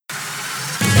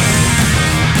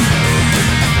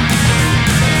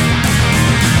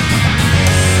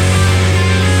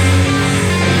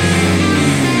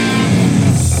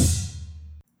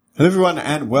Hello everyone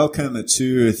and welcome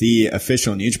to the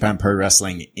official New Japan Pro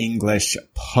Wrestling English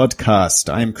podcast.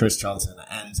 I am Chris Charlton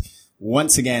and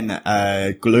once again,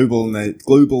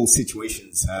 global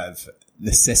situations have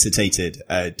necessitated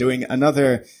doing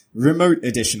another remote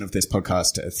edition of this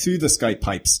podcast through the Skype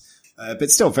pipes,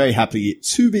 but still very happy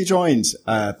to be joined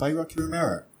by Rocky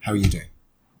Romero. How are you doing?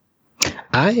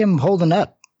 I am holding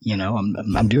up. You know,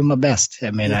 I'm doing my best. I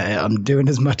mean, I'm doing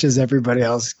as much as everybody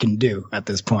else can do at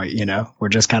this point. You know, we're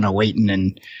just kind of waiting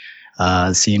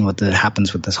and seeing what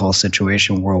happens with this whole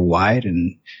situation worldwide.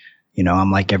 And you know,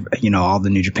 I'm like, all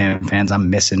the New Japan fans. I'm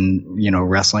missing,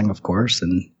 wrestling, of course,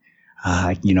 and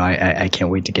I can't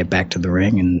wait to get back to the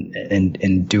ring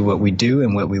and do what we do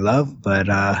and what we love. But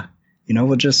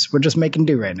we're just making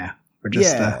do right now. We're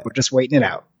just waiting it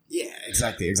out. Yeah,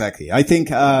 exactly. I think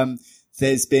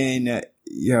there's been.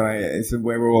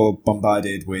 We're all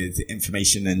bombarded with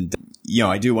information and,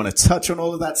 I do want to touch on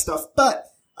all of that stuff, but,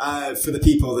 for the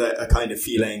people that are kind of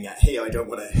feeling, hey, I don't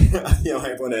want to,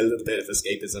 I want a little bit of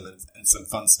escapism and some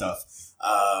fun stuff,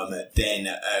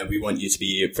 then, we want you to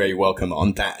be very welcome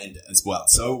on that end as well.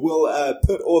 So we'll,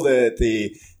 put all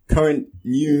the current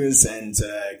news and,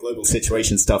 global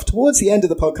situation stuff towards the end of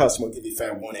the podcast, and we'll give you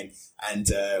fair warning, and,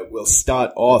 we'll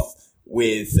start off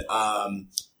with,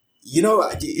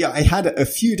 I had a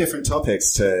few different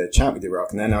topics to chat with you,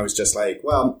 Rock, and then I was just like,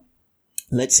 well,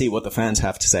 let's see what the fans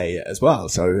have to say as well.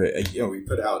 So, we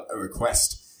put out a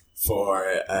request for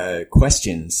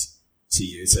questions to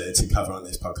you to cover on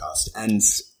this podcast, and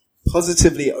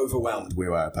positively overwhelmed we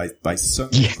were by so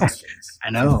many questions. I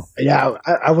know. Yeah,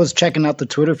 I was checking out the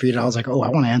Twitter feed. I was like, oh, I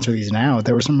want to answer these now.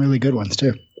 There were some really good ones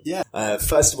too. Yeah.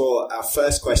 First of all, our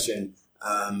first question.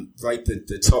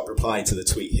 The top reply to the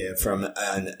tweet here from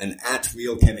an at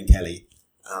real Kevin Kelly,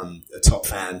 a top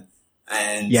fan.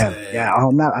 And,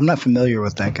 I'm not familiar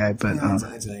with that guy, but, yeah.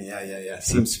 I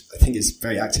think he's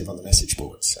very active on the message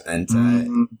boards and,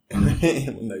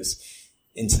 on those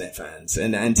internet fans.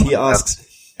 And he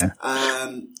asks,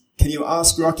 can you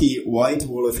ask Rocky why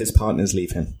do all of his partners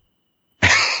leave him?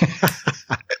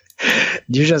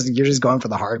 You're just going for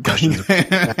the hard questions.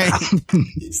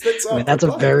 That's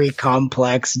a very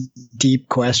complex, deep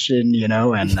question,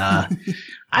 and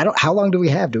how long do we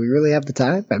have? Do we really have the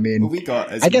time? I mean, we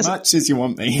got as much as you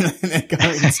want me.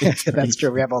 That's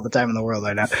true. We have all the time in the world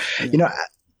right now.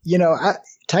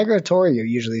 Tiger Torio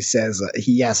usually says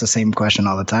he asks the same question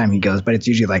all the time. He goes, but it's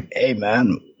usually like, "Hey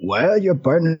man, why do your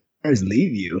partners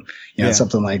leave you?"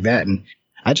 Something like that. And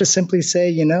I just simply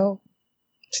say,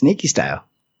 sneaky style.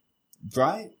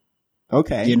 Right.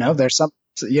 Okay. There's some,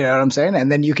 you know what I'm saying?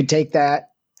 And then you could take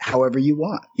that however you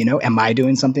want. Am I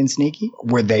doing something sneaky?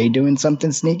 Were they doing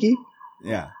something sneaky?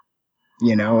 Yeah.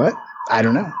 You know what? I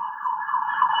don't know.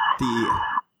 The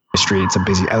street. It's a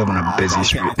busy, I live on a busy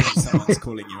street. I think someone's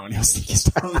calling you on your sneaky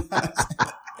style.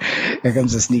 Here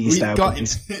comes the sneaky style. Got him.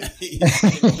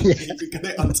 We got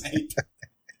it on tape.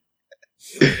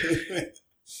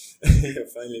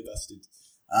 Finally busted.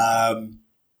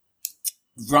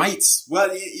 Right. Well,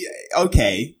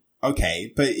 okay.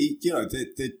 But,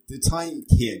 the time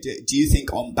here, do you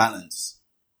think on balance,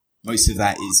 most of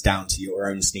that is down to your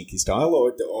own sneaky style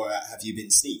or have you been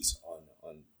sneaked on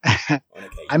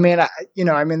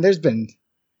occasion? There's been,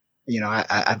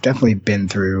 I've definitely been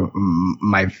through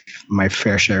my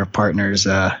fair share of partners,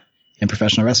 in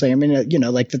professional wrestling.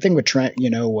 The thing with Trent,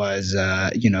 was,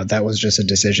 that was just a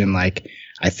decision. Like,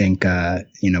 I think,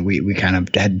 we kind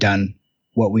of had done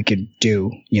what we could do,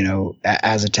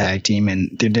 as a tag team.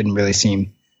 And there didn't really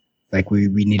seem like we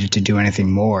needed to do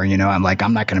anything more. I'm not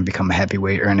going to become a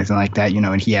heavyweight or anything like that,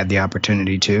 and he had the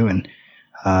opportunity to. And,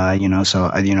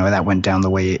 that went down the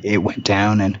way it went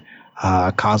down. And,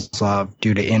 Kozlov,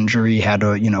 due to injury, had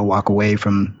to, walk away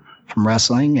from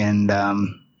wrestling. And,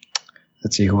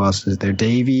 let's see who else is there.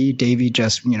 Davey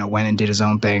just, went and did his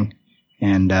own thing.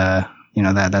 And,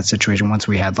 that situation, once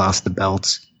we had lost the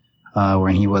belts,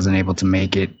 when he wasn't able to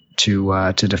make it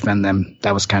to defend them.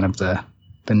 That was kind of the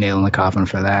nail in the coffin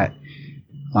for that.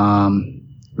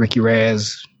 Ricky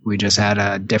Reyes, we just had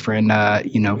a different,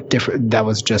 that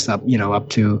was just up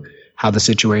to how the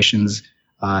situations,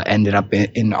 ended up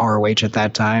in ROH at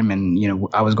that time. And,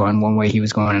 I was going one way, he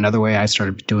was going another way. I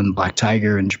started doing Black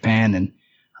Tiger in Japan and,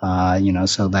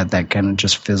 so that kind of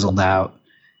just fizzled out.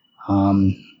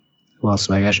 Who else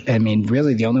do I guess?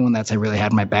 Really, the only one that's really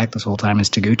had my back this whole time is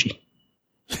Taguchi.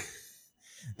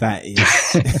 That is.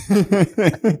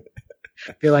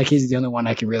 I feel like he's the only one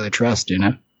I can really trust,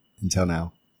 Until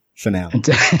now. For now.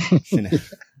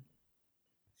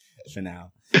 For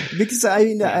now. Because,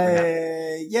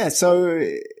 so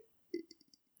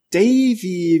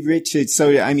Davey Richards.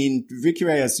 So, I mean, Ricky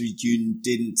Reyes, you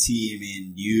didn't see him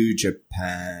in New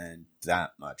Japan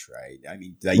that much, right? I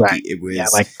mean, like, right. It was. Yeah,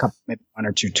 like maybe 1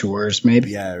 or 2 tours,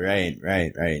 maybe. Yeah, right.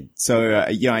 So,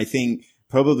 I think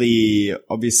probably,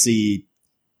 obviously,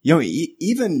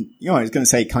 even, I was going to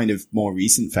say kind of more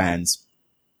recent fans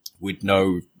would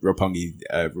know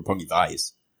Roppongi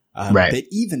Vice. Right. But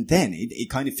even then, it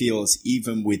kind of feels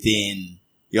even within,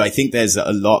 I think there's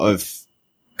a lot of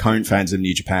current fans of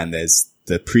New Japan. There's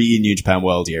the pre-New Japan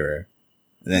World era,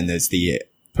 and then there's the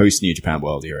post-New Japan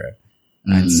World era.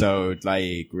 And so,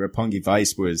 like, Roppongi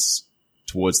Vice was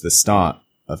towards the start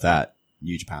of that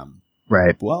New Japan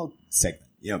World segment.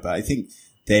 But I think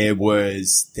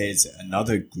there's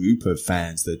another group of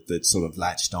fans that sort of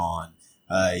latched on,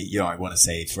 I want to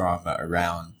say from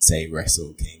around, say,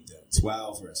 Wrestle Kingdom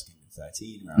 12, Wrestle Kingdom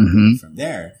 13, around from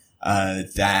there,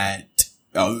 that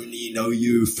only know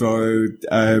you for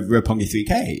Roppongi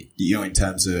 3K, in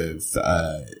terms of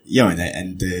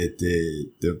and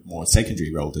the more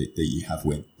secondary role that you have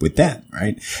with them,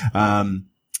 right?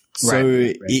 So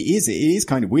right. It is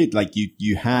kind of weird. Like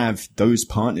you have those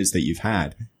partners that you've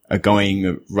had are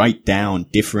going right down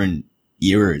different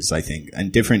eras, I think,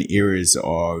 and different eras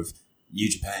of New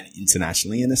Japan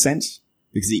internationally in a sense,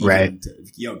 because even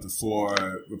before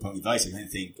Roppongi Vice, I kind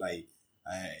of think like.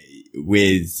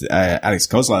 With Alex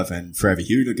Kozlov and Forever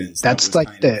Hooligans. That's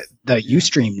like the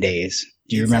Ustream days.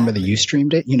 Do you remember the Ustream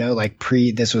day?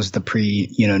 This was the pre,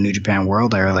 New Japan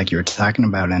World era, like you were talking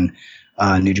about, and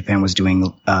New Japan was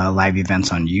doing live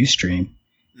events on Ustream,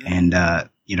 and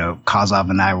Kozlov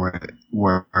and I were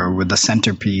the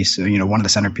centerpiece. One of the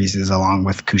centerpieces, along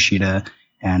with Kushida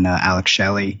and Alex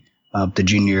Shelley of the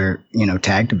junior,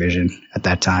 tag division at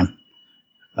that time.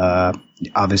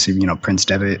 Obviously, Prince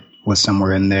Devitt was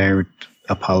somewhere in there.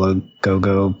 Apollo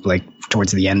Gogo, like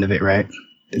towards the end of it, right?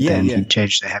 Then he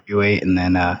changed to heavyweight, and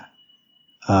then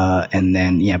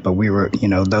but we were,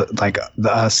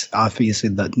 us, obviously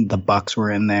the Bucks were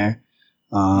in there.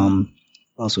 Who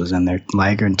else was in there?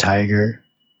 Liger and Tiger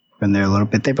were in there a little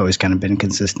bit. They've always kind of been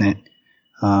consistent.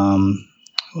 Who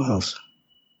else?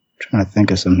 I'm trying to think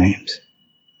of some names.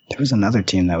 There was another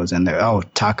team that was in there. Oh,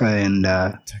 Taka and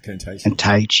Taichi. And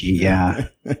Taichi, yeah.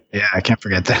 Yeah, I can't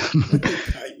forget them.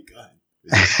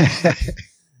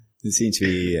 There seems to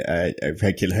be a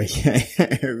regular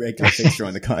fixture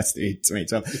on the cast in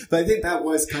 2012. But I think that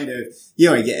was kind of,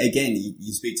 again,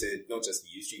 you speak to not just the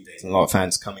Ustream days, and a lot of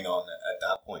fans coming on at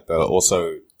that point, but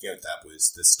also, that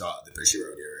was the start of the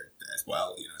Bushiroad era as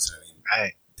well, so I mean,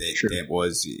 right. There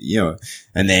was,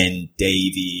 and then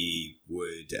Davey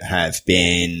would have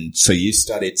been, so you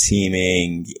started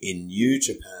teaming in New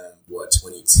Japan,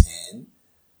 2010?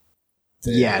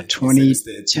 The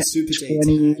Super J Tag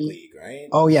League, right?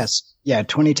 Oh, yes. Yeah,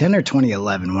 2010 or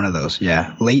 2011, one of those.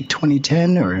 Yeah. Late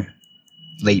 2010 or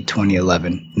late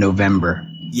 2011, November.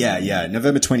 Yeah.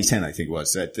 November 2010, I think it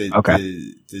was.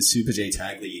 The Super J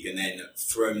Tag League. And then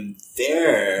from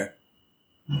there,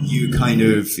 you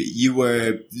guys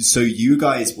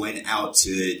went out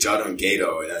to Jado and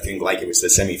Gato, and I think like it was the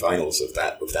semifinals of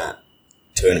that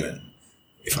tournament,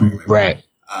 if I remember. Right.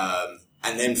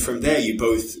 And then from there, you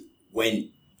both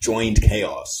joined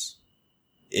Chaos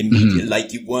immediately.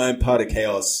 Like you weren't part of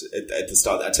Chaos at the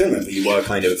start of that tournament, but you were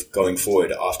kind of going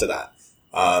forward after that.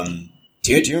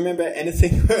 Do you remember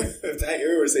anything of that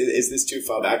era, or is this too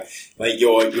far back? Like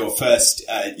your first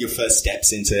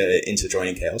steps into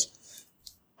joining Chaos?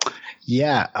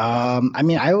 Yeah. I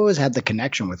mean, I always had the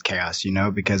connection with Chaos,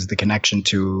 because the connection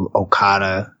to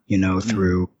Okada,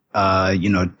 through,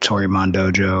 Toryumon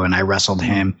Dojo, and I wrestled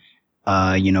him,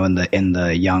 in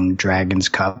the Young Dragons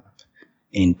Cup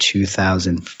in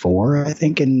 2004, I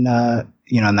think. And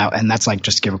that's like,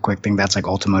 just to give a quick thing. That's like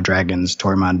Ultimo Dragon's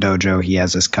Toryumon Dojo. He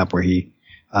has this cup where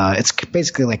it's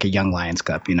basically like a Young Lions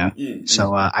Cup,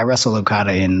 So, I wrestled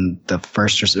Okada in the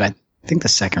first, or I think the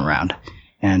second round.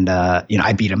 And,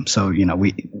 I beat him. So,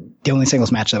 the only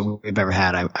singles match that we've ever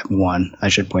had, I won. I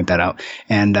should point that out.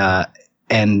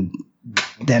 And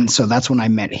then, so that's when I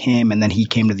met him, and then he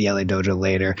came to the LA Dojo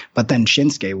later. But then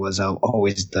Shinsuke was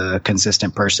always the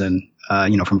consistent person,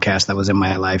 from Chaos that was in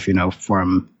my life,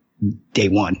 from day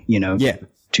one,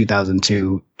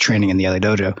 2002 training in the LA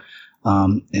Dojo.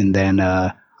 And then,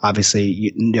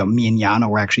 obviously, me and Yano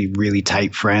were actually really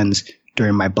tight friends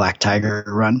during my Black Tiger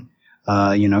run.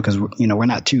 Cause we're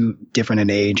not too different in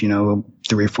age, 3 or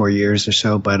 4 years or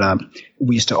so, but,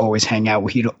 we used to always hang out.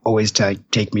 He'd always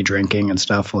take me drinking and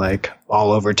stuff like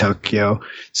all over Tokyo.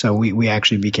 So we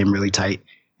actually became really tight.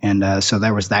 And, so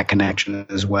there was that connection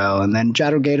as well. And then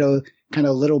Jado Gato kind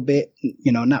of a little bit,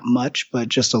 not much, but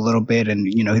just a little bit. And,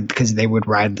 because they would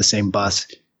ride the same bus,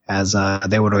 as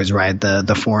they would always ride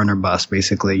the foreigner bus,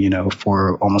 basically, you know,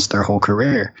 for almost their whole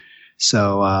career.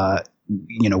 So,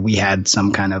 you know, we had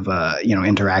some kind of you know,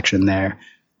 interaction there.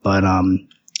 But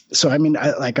so I mean,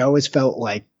 I always felt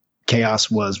like Chaos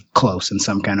was close in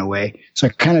some kind of way. So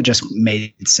it kind of just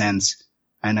made sense.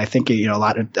 And I think, you know, a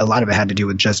lot of it had to do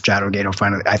with just Jado Gato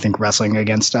finally, I think, wrestling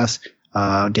against us,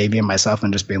 Davey and myself,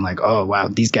 and just being like, oh, wow,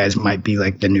 these guys might be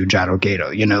like the new Jado Gato,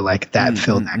 you know, like that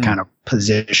filled that kind of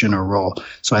position or role.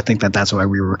 So I think that that's why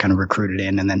we were kind of recruited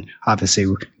in. And then obviously,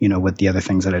 you know, with the other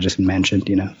things that I just mentioned,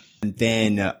 you know. And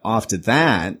then after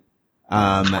that,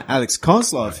 Alex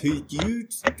Kozlov, who you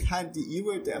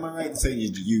were, am I right in saying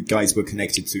you guys were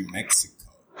connected to Mexico?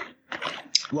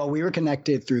 Well, we were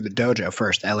connected through the dojo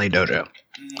first, LA Dojo.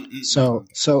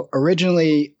 So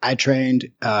originally I trained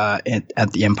at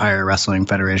the Empire Wrestling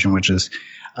Federation, which is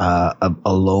a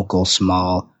local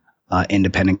small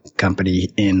independent company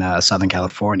in Southern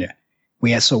California.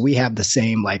 We have the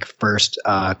same like first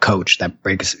coach that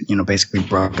basically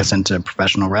broke us into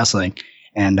professional wrestling,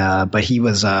 and but he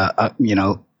was you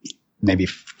know, maybe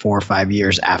 4 or 5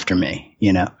 years after me,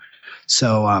 you know.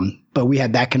 So, but we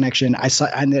had that connection. I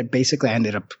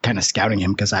ended up kind of scouting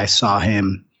him because I saw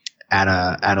him at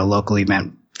a local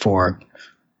event for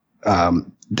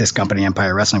this company,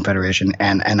 Empire Wrestling Federation,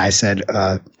 and I said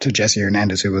to Jesse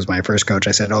Hernandez, who was my first coach,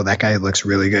 I said, "Oh, that guy looks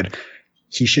really good.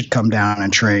 He should come down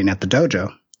and train at the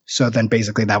dojo." So then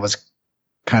basically that was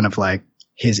kind of like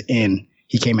his in.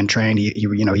 He came and trained. He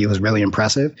you know, he was really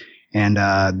impressive. And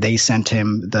they sent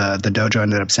him, the dojo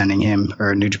ended up sending him,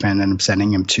 or New Japan ended up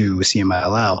sending him to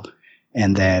CMLL.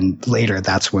 And then later,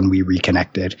 that's when we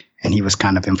reconnected. And he was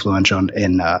kind of influential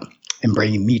in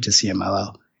bringing me to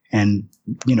CMLL. And,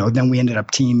 you know, then we ended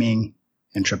up teaming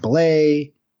in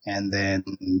AAA, and then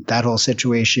that whole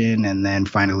situation. And then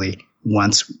finally,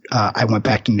 once I went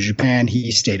back to New Japan,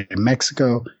 he stayed in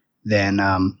Mexico. Then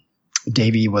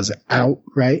Davey was out,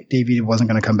 right? Davey wasn't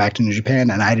going to come back to New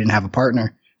Japan, and I didn't have a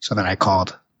partner. So then I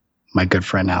called my good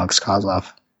friend Alex Kozlov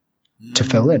to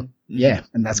fill in. Yeah.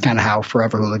 And that's kind of how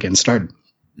Forever Hooligan started.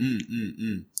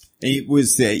 It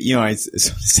was, you know, I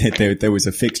said there was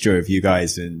a fixture of you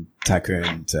guys and Taka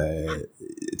and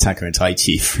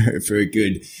Taichi for a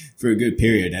good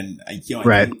period. And, you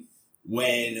know, I think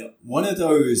when one of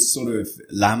those sort of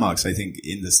landmarks, I think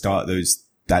in the start,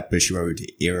 that Bush Road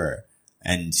era,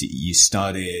 and you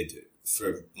started,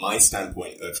 from my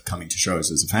standpoint of coming to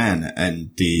shows as a fan,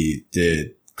 and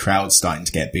the crowd starting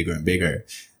to get bigger and bigger,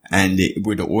 and it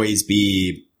would always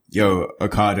be,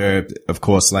 Okada, of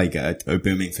course, like a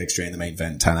booming fixture in the main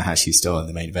event, Tanahashi still in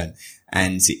the main event,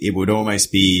 and it would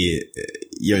almost be,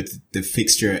 the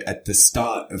fixture at the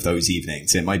start of those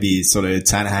evenings. It might be sort of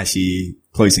Tanahashi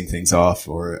closing things off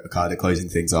or Okada closing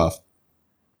things off.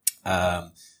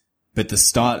 But the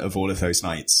start of all of those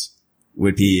nights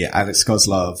would be Alex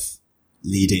Kozlov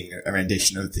leading a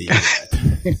rendition of the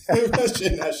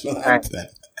Russian national anthem.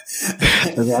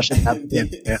 The Russian anthem,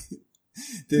 yeah.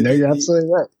 No, you're absolutely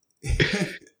right.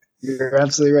 You're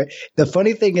absolutely right. The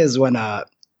funny thing is when the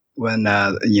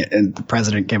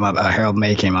president came up, Harold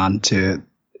May came on to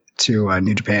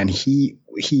New Japan, he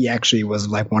actually was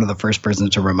like one of the first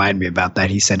persons to remind me about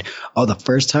that. He said, "Oh, the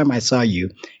first time I saw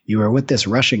you, you were with this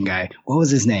Russian guy. What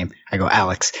was his name?" I go,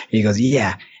 "Alex." And he goes,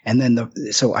 "Yeah." And then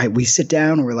we sit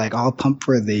down and we're like all pumped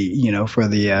for the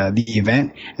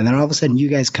event. And then all of a sudden you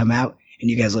guys come out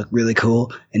and you guys look really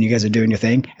cool and you guys are doing your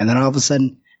thing. And then all of a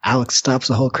sudden Alex stops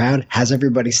the whole crowd, has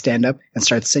everybody stand up and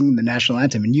start singing the national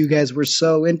anthem. And you guys were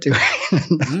so into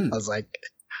it. I was like,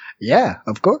 yeah,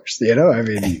 of course. You know, I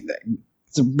mean,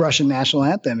 it's a Russian national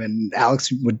anthem, and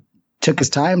Alex took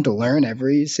his time to learn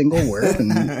every single word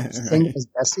and sing as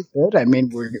best he could. I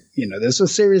mean, this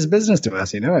was serious business to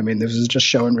us, you know? I mean, this was just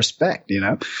showing respect, you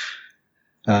know?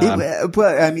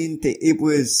 But I mean, it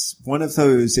was one of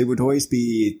those, it would always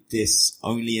be this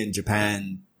only in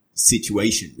Japan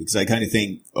situation, because I kind of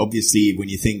think, obviously, when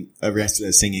you think a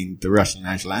wrestler singing the Russian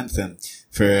national anthem,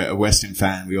 for a Western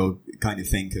fan, we all kind of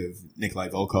think of Nikolai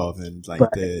Volkov and like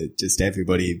just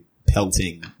everybody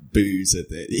pelting booze at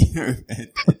the,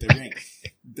 at the ring.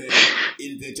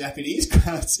 In the Japanese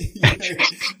crowds,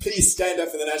 please stand up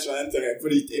for the national anthem.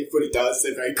 Everybody does.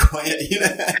 They're very quiet, you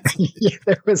know. Yeah,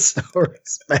 there was so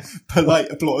respect. Polite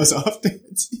applause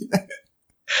afterwards, you know.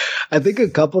 I think a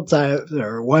couple times,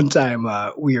 or one time,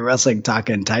 we were wrestling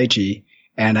Taka and Taichi,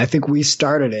 and I think we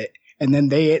started it, and then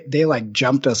they like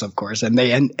jumped us, of course, and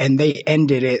they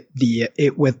ended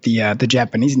it with the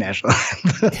Japanese national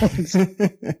anthem.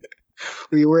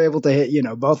 We were able to hit,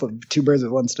 both of two birds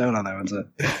with one stone on that one. So.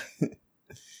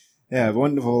 Yeah,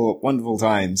 wonderful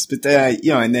times. But,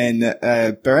 and then,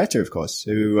 Beretta, of course,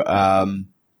 who,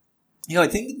 I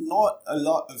think not a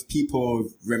lot of people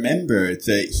remember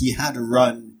that he had a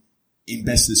run in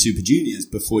Best of the Super Juniors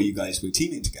before you guys were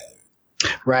teaming together.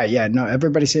 Right. Yeah. No,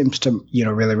 everybody seems to,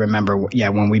 really remember,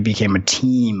 when we became a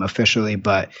team officially.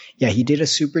 But yeah, he did a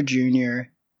Super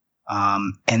Junior.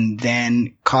 And then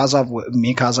me and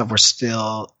Kozlov were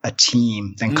still a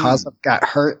team. Then Kozlov got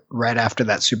hurt right after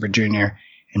that Super Junior.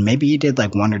 And maybe he did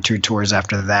like 1 or 2 tours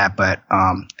after that. But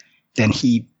then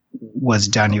he was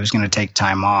done. He was going to take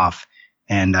time off.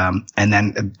 And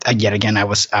then yet again, I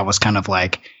was kind of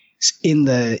like in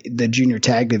the junior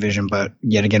tag division, but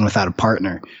yet again without a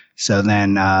partner. So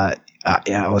then, I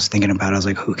was thinking about it. I was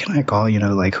like, who can I call?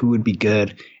 Like who would be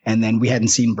good? And then we hadn't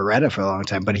seen Beretta for a long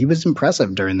time, but he was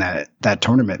impressive during that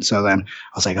tournament. So then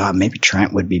I was like, maybe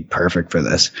Trent would be perfect for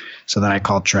this. So then I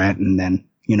called Trent, and then,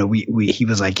 he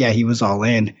was like, yeah, he was all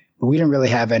in, but we didn't really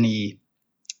have any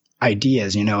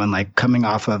ideas, and like coming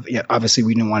off of, obviously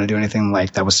we didn't want to do anything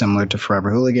like that was similar to Forever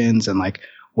Hooligans, and like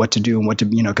what to do and what to,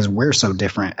 because we're so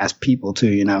different as people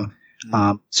too,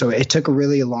 So it took a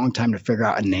really long time to figure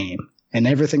out a name, and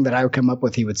everything that I would come up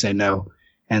with, he would say no.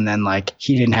 And then like,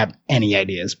 he didn't have any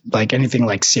ideas, like anything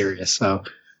like serious. So,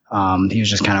 he was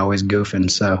just kind of always goofing.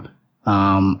 So,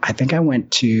 I think I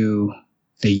went to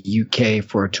the UK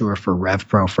for a tour for Rev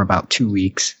Pro for about 2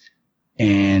 weeks,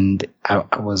 and I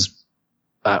was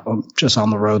just on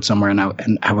the road somewhere,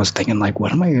 and I was thinking like,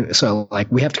 so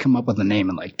like we have to come up with a name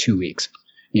in like 2 weeks,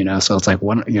 so it's like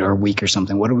a week or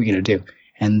something. What are we going to do?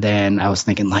 And then I was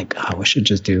thinking like, we should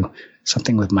just do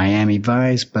something with Miami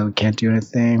Vice, but we can't do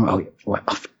anything.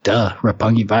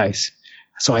 Roppongi Vice.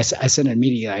 So I sent it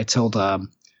immediately. I told,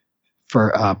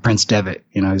 for Prince Devitt,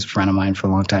 he's a friend of mine for a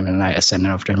long time, and I sent it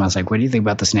over to him. I was like, what do you think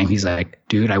about this name? He's like,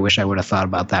 dude, I wish I would have thought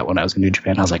about that when I was in New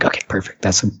Japan. I was like, okay, perfect.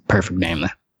 That's a perfect name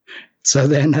then. So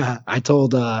then I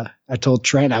told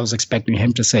Trent I was expecting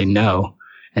him to say no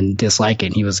and dislike it.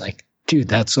 And he was like, dude,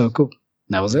 that's so cool.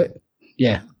 And that was it.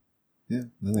 Yeah. Yeah.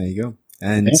 Well, there you go.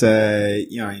 And,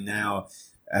 now,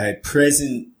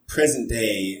 present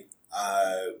day,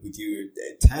 with you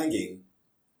tagging,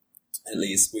 at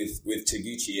least with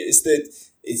Taguchi,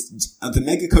 are the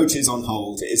mega coaches on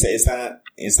hold?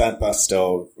 Is that bus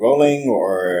still rolling,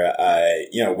 or,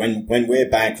 when we're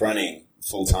back running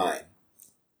full time?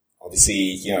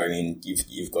 Obviously,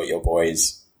 you've got your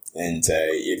boys, and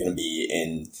you're going to be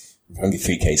in Roppongi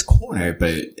 3K's corner.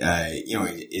 But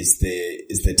is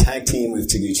the tag team with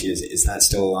Taguchi, is that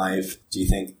still alive? Do you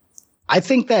think? I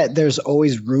think that there's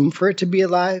always room for it to be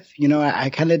alive. I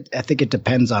think it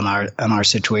depends on our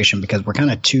situation, because we're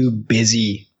kind of two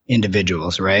busy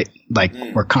individuals, right? Like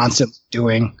we're constantly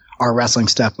doing our wrestling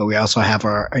stuff, but we also have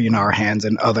our hands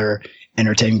in other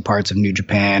entertaining parts of New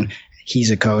Japan.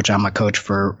 He's a coach. I'm a coach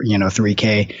for,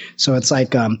 3K. So it's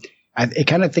like, I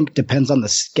kind of think depends on the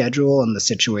schedule and the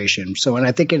situation. So, and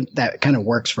I think that kind of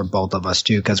works for both of us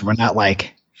too, because we're not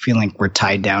like feeling we're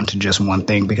tied down to just one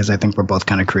thing, because I think we're both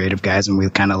kind of creative guys, and we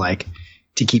kind of like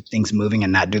to keep things moving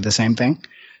and not do the same thing.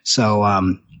 So,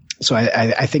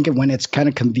 I think when it's kind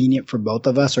of convenient for both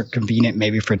of us, or convenient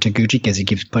maybe for Taguchi, because he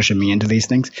keeps pushing me into these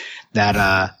things,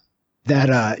 that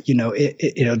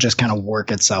it'll just kind of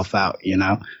work itself out,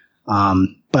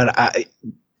 But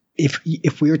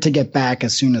if we were to get back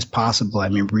as soon as possible, I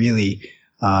mean, really,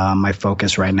 my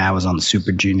focus right now is on the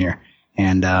Super Junior.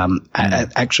 And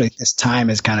actually, this time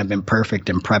has kind of been perfect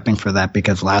in prepping for that,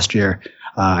 because last year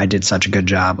I did such a good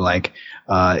job. Like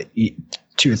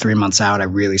 2 or 3 months out, I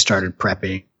really started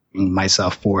prepping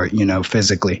myself for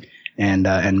physically and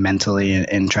mentally,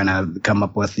 and trying to come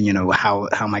up with how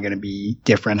am I going to be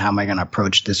different? How am I going to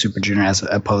approach the Super Junior as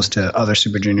opposed to other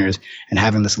Super Juniors? And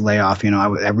having this layoff,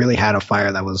 I really had a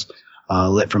fire that was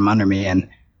lit from under me, and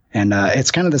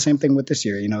it's kind of the same thing with this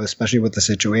year. Especially with the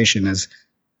situation is,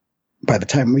 by the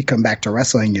time we come back to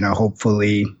wrestling,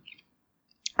 hopefully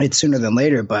it's sooner than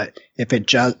later. But if it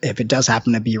does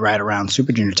happen to be right around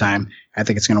Super Junior time, I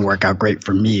think it's going to work out great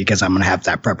for me, because I'm going to have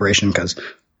that preparation, because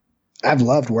I've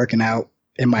loved working out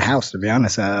in my house, to be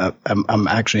honest. I'm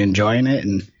actually enjoying it,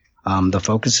 and the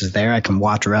focus is there. I can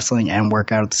watch wrestling and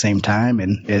work out at the same time,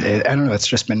 and I don't know. It's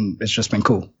just been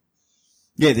cool.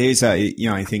 Yeah, there's I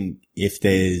think if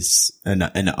there's an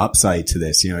upside to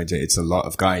this, it's a lot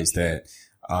of guys that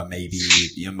maybe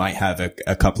might have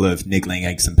a couple of niggling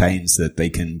aches and pains that they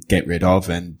can get rid of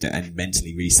and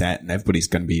mentally reset, and everybody's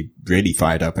going to be really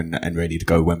fired up and ready to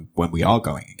go when we are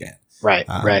going again. Right,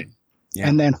 right. Yeah.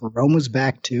 And then Hiromu's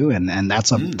back too, and that's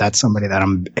somebody that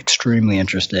I'm extremely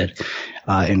interested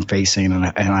in facing, and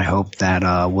I hope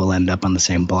that we'll end up on the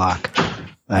same block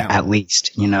at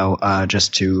least,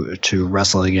 just to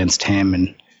wrestle against him,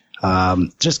 and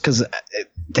just because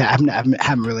I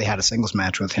haven't really had a singles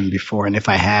match with him before, and if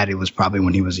I had, it was probably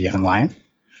when he was a young lion.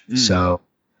 So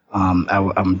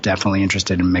I'm definitely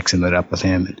interested in mixing it up with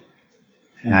him,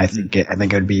 and I think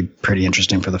it would be pretty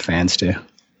interesting for the fans too.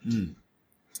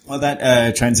 Well,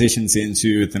 that transitions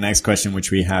into the next question,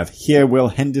 which we have here. Will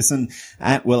Henderson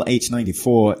at Will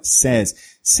H94 says,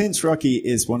 since Rocky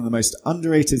is one of the most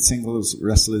underrated singles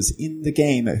wrestlers in the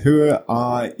game, who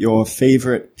are your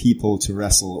favorite people to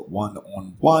wrestle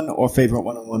one-on-one or favorite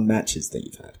one-on-one matches that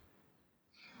you've had?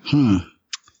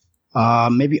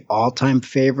 Maybe all-time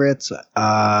favorites.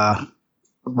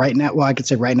 Right now, well, I could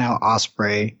say right now,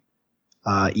 Ospreay,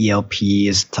 ELP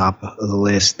is top of the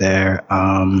list there.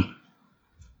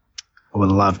 I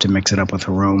would love to mix it up with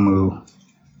Hiromu.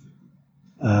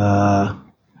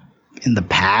 In the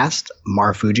past,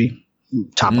 Marufuji,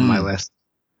 top of my list.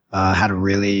 Had a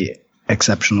really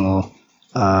exceptional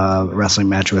wrestling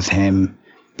match with him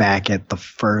back at the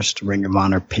first Ring of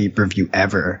Honor pay-per-view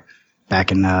ever,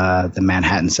 back in the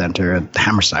Manhattan Center, the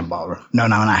Hammerstein Ballroom. No,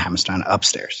 not Hammerstein,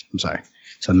 upstairs. I'm sorry.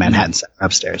 So Manhattan Center,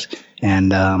 upstairs.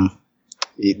 And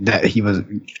he was a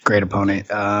great opponent.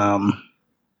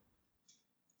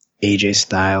 AJ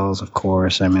Styles, of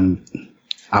course. I mean,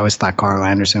 I always thought Carl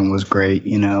Anderson was great.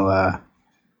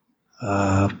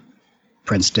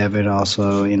 Prince Devitt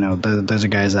also. Those are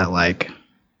guys that like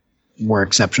were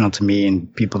exceptional to me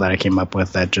and people that I came up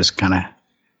with that just kind of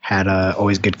had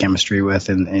always good chemistry with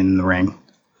in the ring.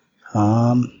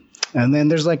 And then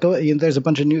there's there's a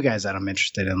bunch of new guys that I'm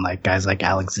interested in, like guys like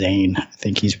Alex Zane. I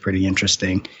think he's pretty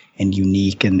interesting and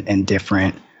unique and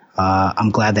different.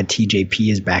 I'm glad that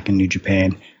TJP is back in New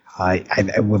Japan.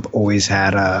 We've always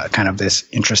had kind of this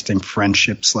interesting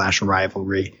friendship /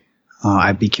 rivalry.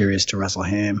 I'd be curious to wrestle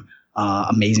him.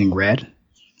 Amazing Red.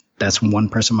 That's one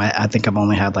person I think I've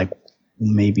only had like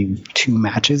maybe 2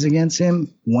 matches against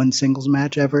him, 1 singles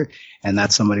match ever. And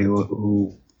that's somebody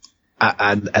who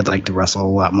I'd like to wrestle a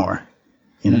lot more.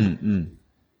 Who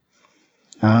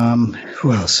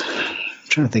else? I'm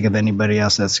trying to think of anybody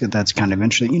else that's kind of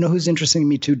interesting. Who's interesting to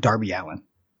me too? Darby Allin.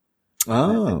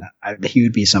 Oh, he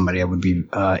would be somebody I would be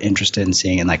interested in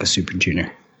seeing in like a Super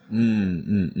Junior.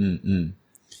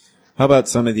 How about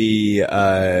some of the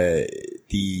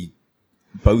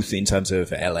both in terms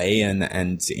of LA and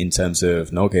in terms of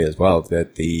Noge as well,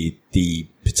 that the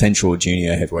potential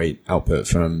junior heavyweight output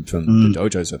from the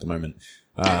dojos at the moment?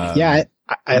 I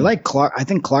like Clark. I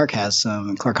think Clark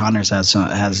Connors has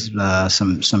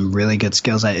some really good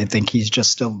skills. I think he's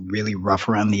just still really rough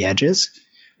around the edges.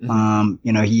 I'm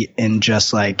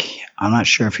not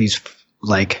sure if he's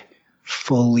like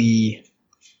fully.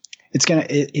 He's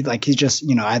just,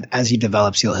 as he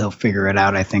develops, he'll figure it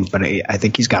out, I think. But I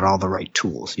think he's got all the right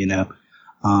tools,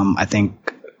 I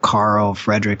think Carl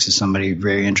Fredericks is somebody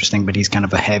very interesting, but he's kind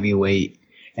of a heavyweight,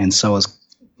 and so is,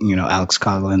 Alex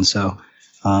Coughlin. So,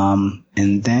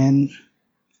 and then,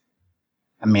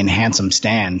 Handsome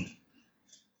Stan.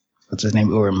 What's his name?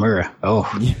 Uemura.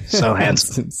 Oh, so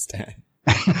handsome. Stan.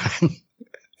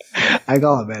 I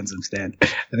call him Handsome Stan.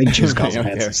 I think Juice calls him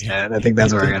Handsome Stan. I think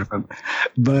that's where I got it from.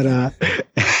 But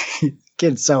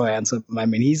kid's so handsome.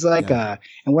 He's like and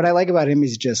what I like about him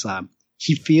is just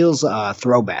he feels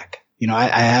throwback.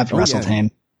 I have wrestled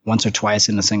him once or twice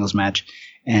in a singles match,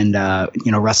 and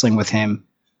wrestling with him,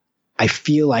 I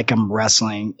feel like I'm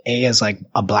wrestling as like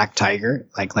a Black Tiger,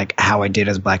 like how I did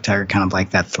as Black Tiger, kind of like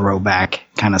that throwback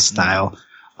kind of style.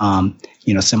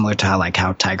 Similar to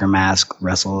how Tiger Mask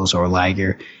wrestles or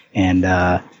Liger. And,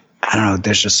 I don't know,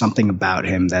 there's just something about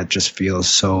him that just feels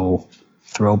so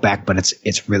throwback, but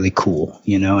it's really cool,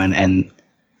 and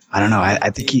I don't know.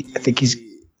 I think he's,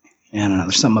 I don't know,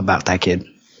 there's something about that kid.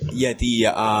 Yeah.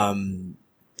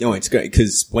 It's great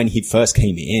because when he first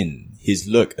came in, his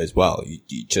look as well,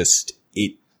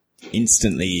 it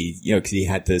instantly, cause he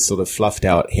had the sort of fluffed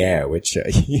out hair, which,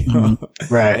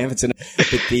 right. But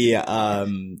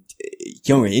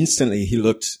instantly he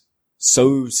looked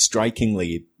so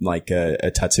strikingly like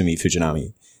a Tatsumi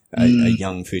Fujinami, a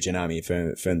young Fujinami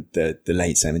from the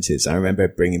late 70s. I remember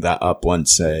bringing that up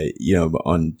once,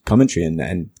 on commentary,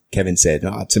 and Kevin said,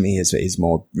 to me is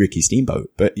more Ricky Steamboat,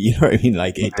 but you know what I mean?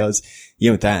 Like it does,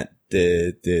 he's got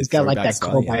like that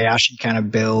Kobayashi kind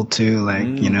of build too, like,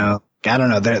 I don't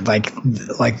know, they're like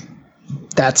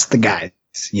that's the guy,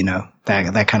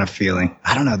 that kind of feeling.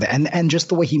 I don't know, and just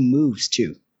the way he moves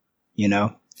too,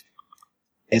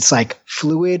 it's like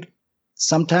fluid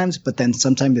sometimes, but then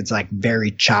sometimes it's like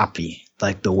very choppy,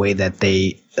 like the way that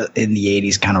they in the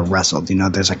 80s kind of wrestled.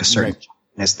 There's like a certain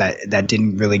that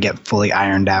didn't really get fully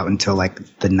ironed out until like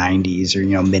the 90s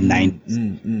or, mid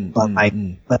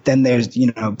 90s. But then there's,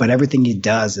 but everything he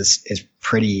does is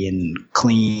pretty and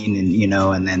clean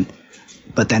and,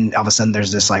 but then all of a sudden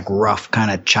there's this like rough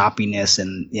kind of choppiness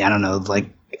and I don't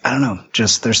know,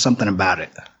 just there's something about it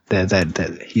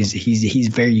that he's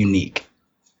very unique.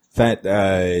 That,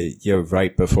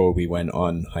 right before we went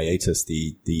on hiatus,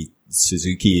 the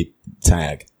Suzuki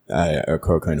tag,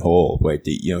 Korakuen and Hall, where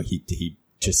he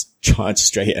just charged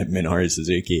straight at Minoru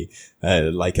Suzuki,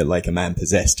 like a man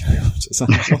possessed. Just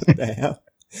like, what the hell?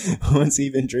 What's he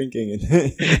been drinking in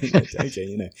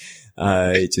the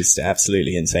dojo, just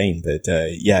absolutely insane. But,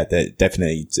 that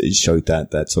definitely showed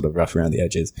that sort of rough around the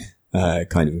edges,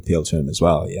 kind of appeal to him as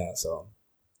well. Yeah. So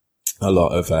a lot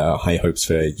of, high hopes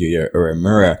for Yuya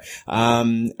Uemura.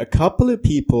 A couple of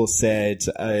people said,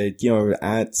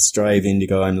 at Strive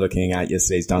Indigo, I'm looking at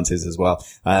yesterday's dances as well,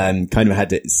 kind of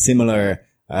had similar,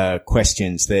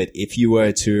 questions that if you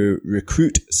were to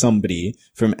recruit somebody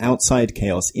from outside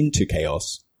Chaos into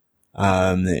Chaos,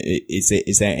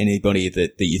 is there anybody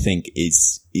that you think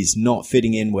is not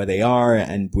fitting in where they are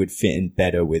and would fit in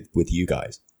better with you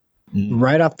guys?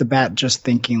 Right off the bat, just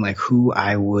thinking like who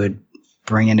I would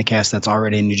bring into Chaos that's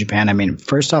already in New Japan. I mean,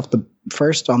 first on the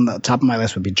top of my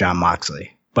list would be Jon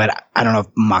Moxley, but I don't know if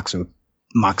Moxley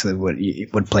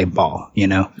would play ball,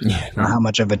 or how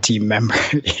much of a team member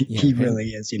he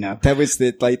really is, That was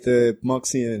the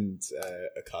Moxley and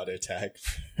Okada tag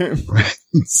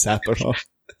Sapporo.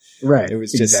 Right. It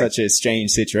was just such a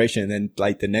strange situation. And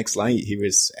then the next night he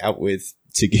was out with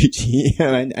Taguchi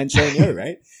and Shonyo,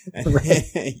 right? And, right.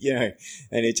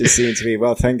 And it just seemed to be,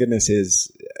 well, thank goodness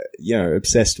is,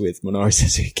 obsessed with Minoru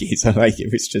Suzuki. So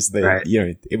it was just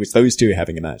it was those two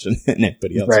having a match and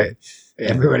everybody else. Right.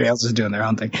 Everybody else is doing their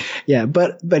own thing. Yeah.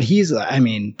 But he's, I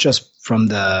mean, just from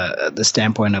the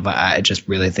standpoint of, I just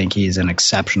really think he's an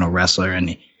exceptional wrestler.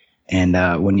 And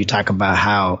when you talk about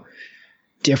how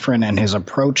different in his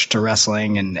approach to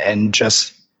wrestling and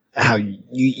just how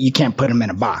you can't put him in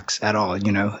a box at all.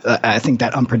 I think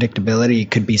that unpredictability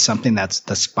could be something that's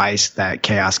the spice that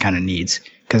Chaos kind of needs.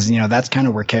 Cause, that's kind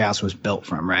of where Chaos was built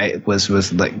from, right? It was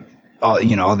like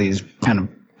all these kind of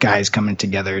guys coming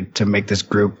together to make this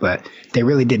group, but they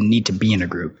really didn't need to be in a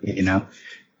group,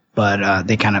 but,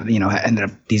 they kind of, ended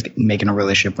up making a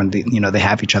relationship when they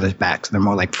have each other's backs. They're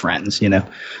more like friends,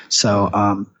 So,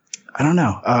 I don't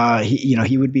know.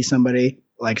 He would be somebody,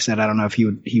 like I said, I don't know if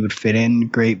he would fit in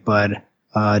great, but,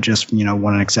 just,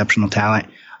 what an exceptional talent.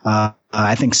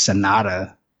 I think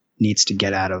Sonata needs to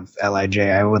get out of LIJ.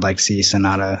 I would like to see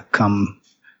Sonata come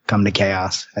to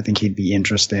Chaos. I think he'd be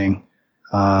interesting.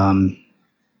 Who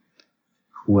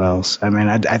else? I mean,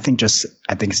 I think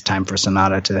it's time for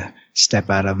Sonata to step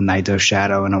out of Naito's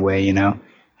shadow in a way,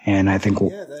 And I think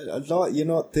a lot. You're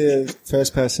not the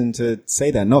first person to say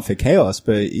that. Not for Chaos,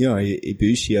 but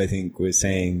Ibushi, I think, was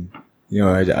saying,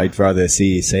 I'd rather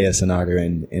see Seiya Sonata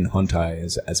in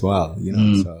Hontai as well.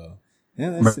 So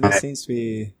that seems to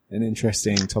be an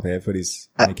interesting topic. Everybody's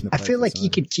making. I feel like he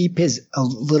could keep a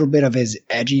little bit of his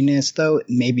edginess though,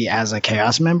 maybe as a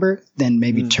Chaos member, then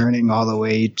maybe turning all the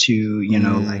way to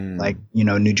like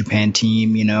New Japan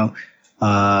team.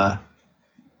 I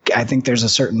think there's a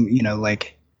certain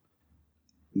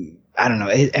I don't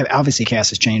know. Obviously, Chaos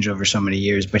has changed over so many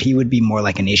years, but he would be more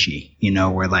like an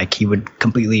Ishii, where like he would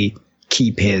completely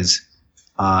keep his,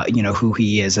 who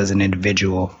he is as an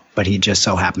individual, but he just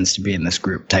so happens to be in this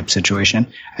group type situation.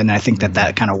 And I think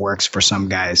that kind of works for some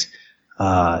guys,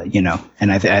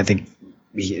 and I think,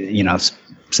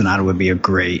 Sonata would be a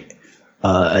great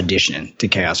addition to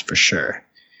Chaos for sure.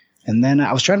 And then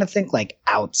I was trying to think like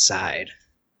outside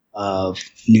of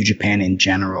New Japan in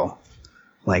general,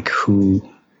 like who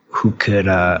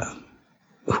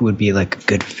would be like a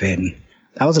good fit.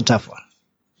 That was a tough one,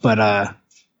 but I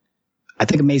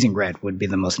think Amazing Red would be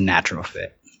the most natural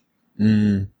fit.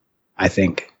 I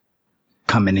think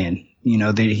coming in,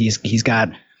 he's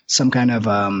got some kind of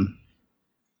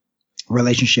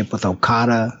relationship with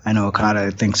Okada. I know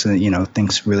Okada thinks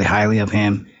really highly of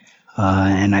him.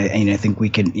 And I think we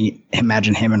could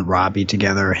imagine him and Robbie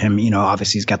together. Him,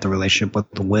 obviously he's got the relationship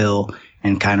with Will,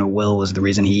 and kind of Will was the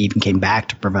reason he even came back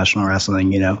to professional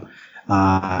wrestling,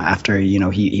 after,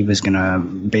 he was going to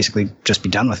basically just be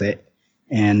done with it.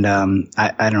 And,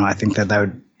 I don't know. I think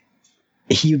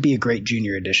he would be a great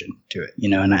junior addition to it,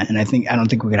 and I don't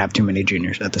think we could have too many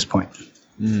juniors at this point.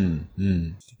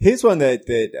 Here's one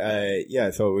that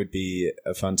I thought would be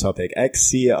a fun topic.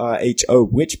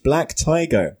 XCRHO, which Black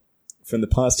Tiger from the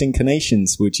past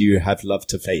incarnations would you have loved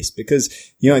to face?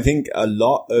 Because, I think a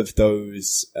lot of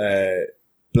those,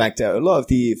 a lot of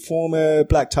the former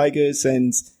Black Tigers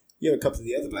and, a couple of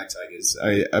the other Black Tigers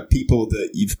are people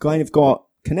that you've kind of got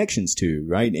connections to,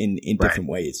 right? In different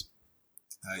ways.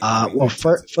 Well,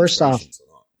 first off,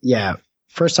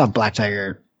 Black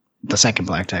Tiger, the second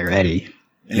Black Tiger, Eddie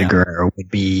Guerrero,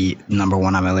 would be number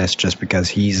one on my list just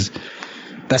because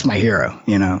that's my hero,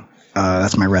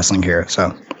 that's my wrestling hero.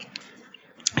 So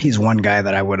he's one guy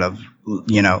that I would have,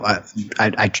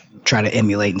 I try to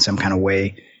emulate in some kind of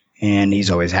way, and he's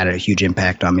always had a huge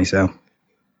impact on me. So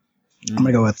I'm going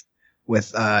to go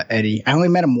with Eddie. I only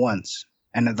met him once.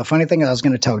 And the funny thing is I was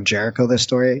going to tell Jericho this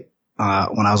story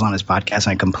when I was on his podcast,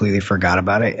 and I completely forgot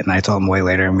about it. And I told him way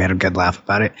later, and we had a good laugh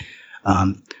about it.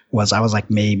 I was like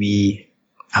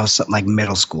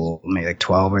middle school, maybe like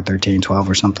 12 or 13, 12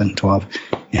 or something, 12.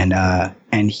 And I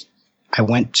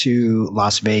went to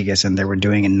Las Vegas, and they were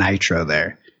doing a Nitro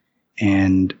there.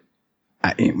 And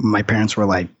my parents were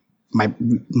like, my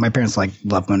parents like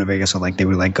love going to Vegas. So like they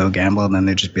would like go gamble, and then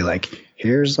they'd just be like,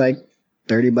 here's like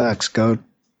 $30, go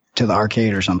to the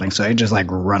arcade or something. So I just like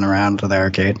run around to the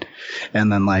arcade.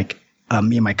 And then like,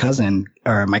 me and my cousin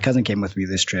came with me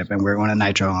this trip, and we were going to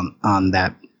Nitro on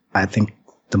that, I think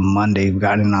the Monday. We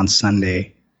got in on Sunday.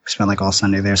 We spent like all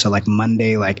Sunday there. So like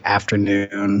Monday, like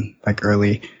afternoon, like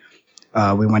early,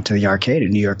 we went to the arcade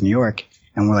in New York,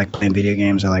 and we're like playing video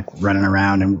games or like running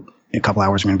around, and in a couple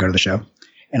hours we're going to go to the show.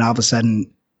 And all of a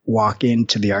sudden walk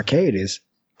into the arcade is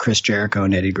Chris Jericho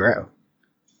and Eddie Guerrero.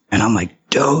 And I'm like,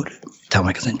 dude, tell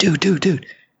my cousin, dude,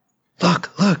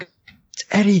 look, it's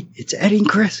Eddie and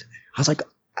Chris. I was like,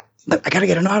 I got to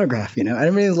get an autograph, I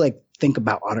didn't really like think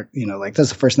about like that's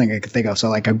the first thing I could think of. So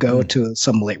like I go to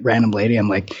some random lady. I'm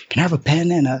like, can I have a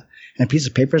pen and a piece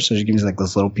of paper? So she gives me like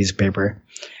this little piece of paper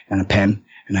and a pen.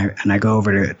 And I go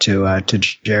over to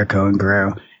Jericho and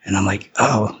Guerrero, and I'm like,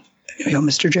 oh,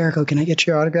 Mr. Jericho, can I get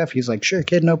your autograph? He's like, sure,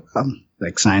 kid, no problem.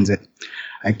 Like signs it.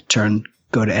 I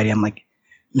go to Eddie. I'm like,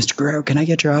 Mr. Guerrero, can I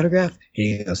get your autograph? And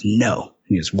he goes, no. And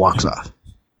he just walks off.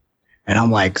 And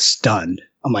I'm like stunned.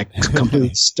 I'm like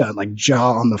completely stunned, like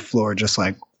jaw on the floor, just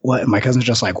like, what? And my cousin's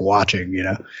just like watching,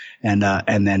 And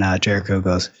then Jericho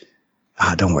goes,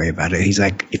 don't worry about it. He's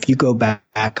like, if you go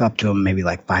back up to him maybe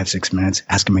like 5-6 minutes,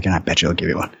 ask him again. I bet you he'll give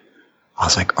you one. I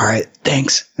was like, all right,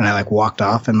 thanks. And I like walked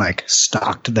off and like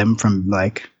stalked them from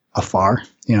like afar.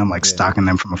 I'm like stalking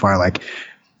them from afar, like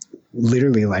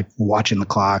literally like watching the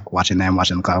clock, watching them,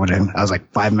 watching the clock. I was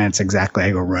like 5 minutes exactly.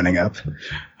 I go running up.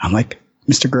 I'm like,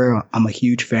 Mr. Guerrero, I'm a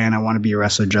huge fan. I want to be a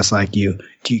wrestler just like you.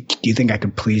 Do you think I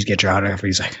could please get your autograph?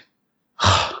 He's like,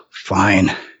 oh,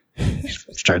 fine.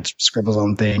 Starts scribbles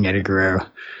on the thing, Eddie Guerrero.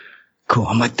 Cool.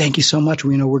 I'm like, thank you so much.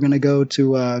 We're going to go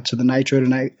to the Nitro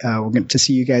tonight. We're going to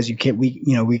see you guys.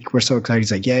 We're so excited.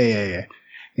 He's like, yeah.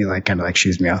 He like kind of like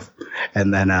shoos me off.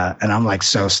 And then, and I'm like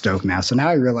so stoked now. So now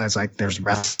I realize like there's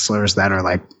wrestlers that are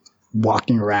like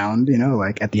walking around,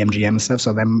 like at the MGM and stuff.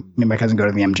 So then me and my cousin go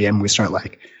to the MGM. We start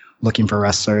like looking for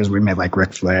wrestlers. We met like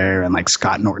Ric Flair and like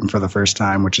Scott Norton for the first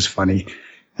time, which is funny.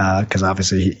 Cause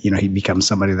obviously, he becomes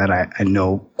somebody that I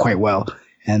know quite well.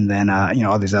 And then,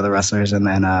 all these other wrestlers. And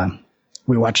then,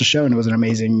 we watched a show, and it was an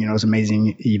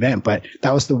amazing event. But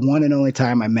that was the one and only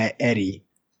time I met Eddie,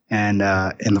 and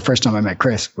the first time I met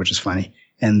Chris, which is funny.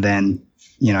 And then,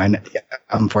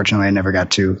 unfortunately, I never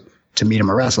got to meet him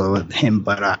or wrestle with him.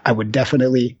 But I would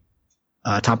definitely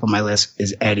top of my list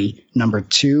is Eddie. Number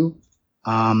 2,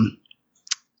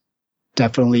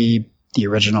 definitely the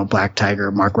original Black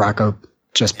Tiger, Mark Rocco,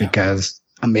 just because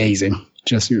amazing.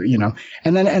 Just,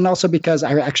 and also because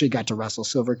I actually got to wrestle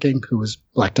Silver King, who was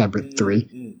Black Tiger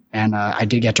 3. And, I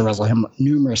did get to wrestle him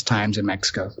numerous times in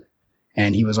Mexico.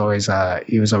 And he was always a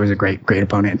great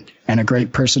opponent and a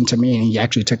great person to me. And he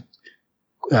actually took,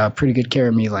 pretty good care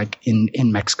of me, like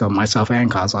in Mexico, myself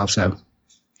and Kozlov. So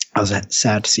I was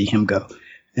sad to see him go.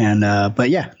 And,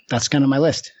 but yeah, that's kind of my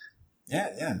list.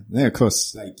 Yeah, of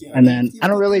course. Like, and then I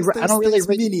don't really rate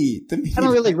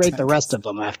the rest of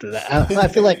them after that. I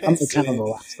feel like I'm kind of the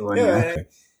last one. Yeah.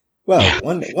 Well,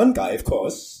 one guy, of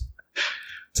course,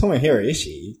 Tomohiro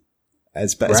Ishii,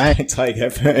 as best Black Tiger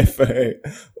for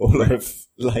all of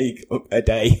like a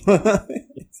day.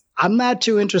 I'm not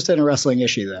too interested in wrestling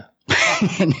Ishii though.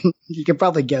 You can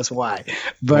probably guess why.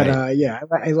 But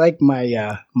I like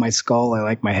my skull. I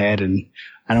like my head, and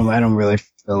I don't really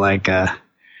feel like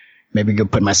maybe go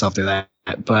put myself through that.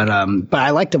 But I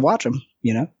like to watch them,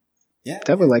 Yeah.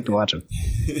 Definitely like to watch them.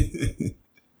 Let's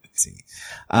see.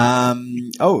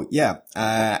 Asuka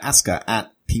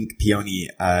at Pink Peony.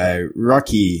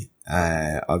 Rocky,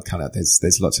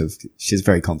 there's lots of, she's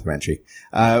very complimentary.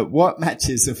 What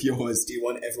matches of yours do you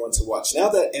want everyone to watch? Now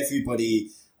that everybody,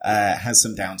 has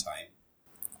some downtime,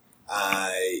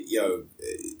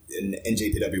 an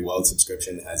NJPW World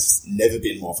subscription has never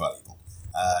been more valuable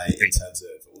in terms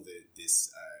of all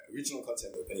this original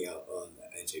content we're putting out on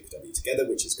NJPW together,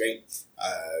 which is great.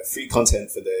 Free content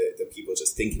for the people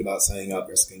just thinking about signing up.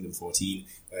 Wrestle Kingdom 14,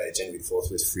 January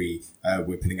 4th was free.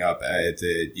 We're putting up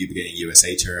the New Beginning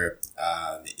USA tour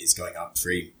is going up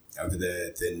free over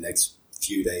the next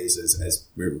few days as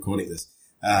we're recording this.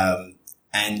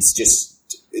 And just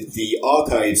the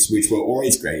archives, which were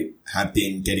always great, have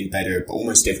been getting better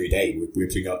almost every day. We're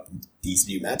putting up these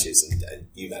new matches and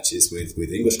new matches with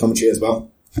English commentary as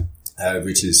well.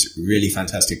 Which is really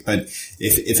fantastic. But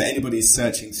if anybody's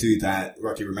searching through that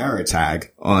Rocky Romero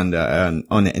tag on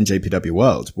NJPW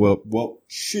World, what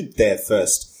should their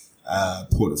first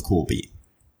port of call be?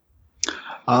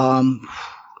 I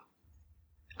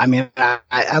mean,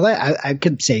 I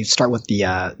could say start with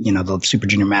the the Super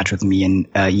Junior match with me and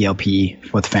ELP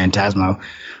with Phantasmo,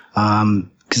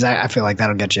 because I feel like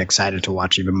that'll get you excited to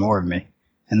watch even more of me.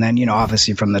 And then,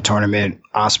 obviously from the tournament,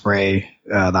 Ospreay,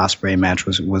 the Ospreay match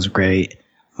was great.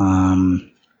 But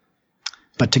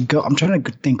I'm trying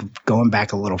to think of going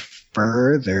back a little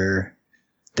further.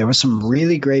 There were some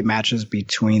really great matches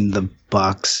between the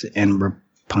Bucks and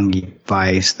Roppongi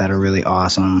Vice that are really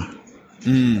awesome.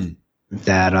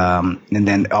 That and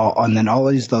then all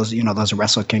those those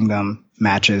Wrestle Kingdom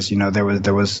matches.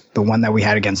 There was the one that we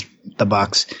had against the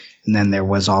Bucks, and then there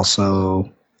was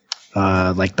also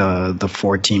like the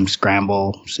 4-team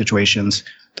scramble situations.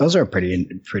 Those are pretty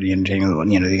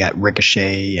entertaining. They got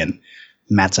Ricochet and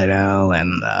Matt Sydal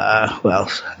and who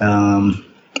else?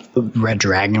 Red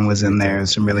Dragon was in there.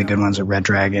 Some really good ones with Red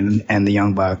Dragon and the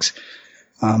Young Bucks.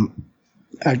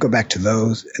 I'd go back to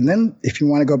those, and then if you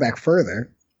want to go back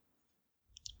further,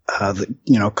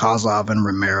 Kozlov and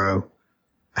Romero.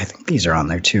 I think these are on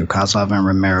there too. Kozlov and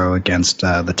Romero against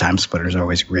the Time Splitters are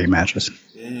always great matches.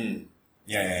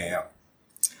 Yeah.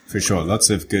 For sure. Lots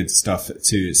of good stuff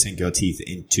to sink your teeth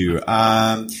into.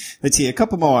 Let's see, a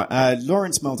couple more.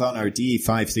 Lawrence Maldonado,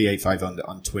 D5385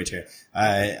 on Twitter,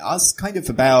 asked kind of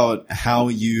about how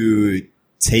you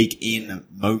take in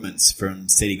moments from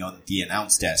sitting on the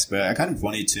announce desk, but I kind of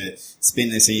wanted to spin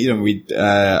this.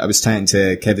 I was talking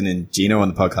to Kevin and Gino on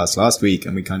the podcast last week,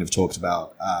 and we kind of talked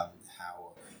about, how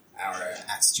our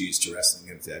attitudes to wrestling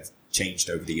have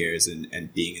changed over the years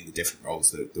and being in the different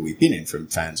roles that we've been in, from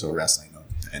fans or wrestling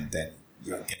and then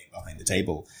getting behind the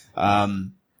table.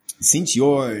 Since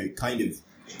you're kind of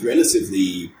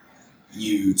relatively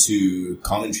new to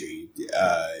commentary,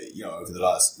 over the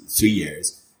last 3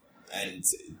 years, and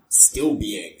still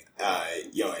being,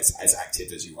 as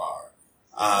active as you are,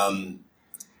 how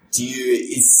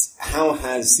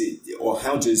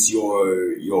does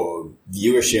your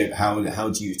viewership, how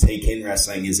do you take in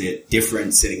wrestling? Is it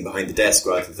different sitting behind the desk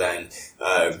rather than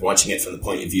watching it from the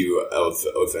point of view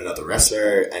of another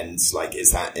wrestler? And is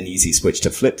that an easy switch to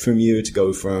flip from you to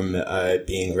go from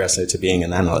being a wrestler to being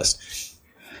an analyst?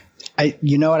 I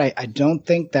don't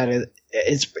think that it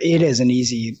is an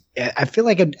easy. I feel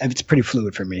like it's pretty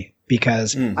fluid for me,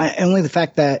 because only the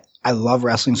fact that I love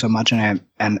wrestling so much, and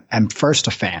I'm first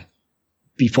a fan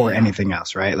before anything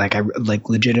else, right? Like I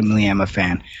legitimately am a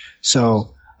fan.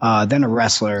 So then a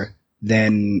wrestler,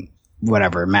 then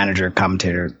whatever, manager,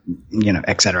 commentator,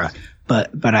 etc.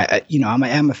 But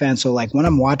I'm a fan. So like when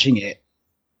I'm watching it,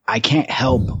 I can't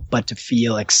help but to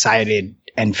feel excited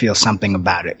and feel something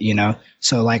about it,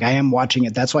 So like I am watching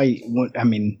it. That's why,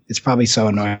 it's probably so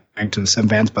annoying to some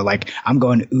fans, but like I'm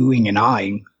going oohing and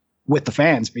ahhing with the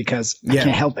fans because I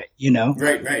can't help it,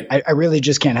 Right. I really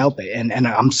just can't help it. And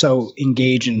I'm so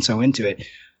engaged and so into it,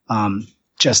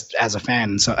 just as a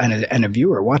fan and a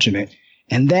viewer watching it.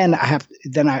 And then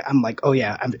I'm like, oh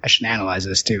yeah, I should analyze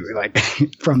this too. Like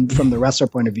from the wrestler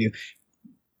point of view,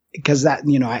 because that,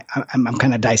 I'm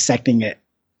kind of dissecting it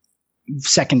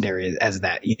secondary as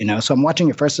that, so I'm watching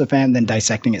it first as a fan, then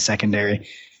dissecting it secondary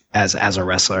as a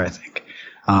wrestler, I think.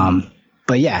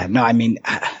 But yeah, no, I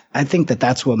think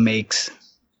that's what makes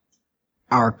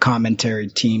our commentary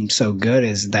team so good,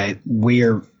 is that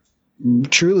we're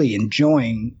truly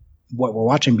enjoying what we're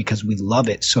watching because we love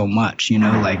it so much,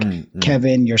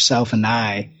 Kevin, yourself, and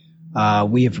I,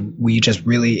 we just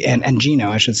really, and Gino,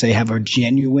 I should say, have a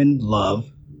genuine love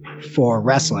for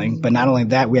wrestling. But not only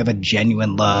that, we have a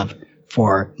genuine love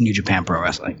for New Japan Pro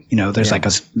Wrestling. There's like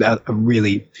a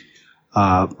really,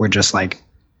 we're just like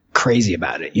crazy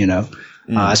about it,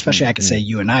 especially I could say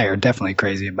you and I are definitely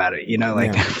crazy about it,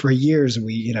 for years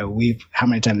how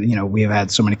many times, we've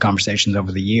had so many conversations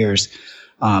over the years,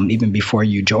 even before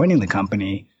you joining the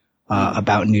company,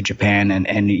 about New Japan,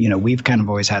 and we've kind of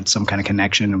always had some kind of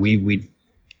connection, and we would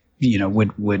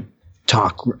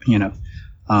talk,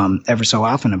 ever so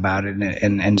often about it.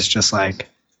 And it's just like,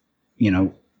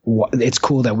 it's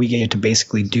cool that we get to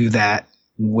basically do that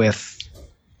with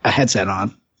a headset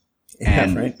on.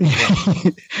 And, right.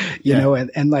 Yeah.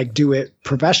 And like do it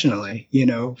professionally,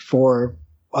 for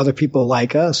other people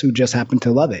like us who just happen to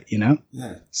love it,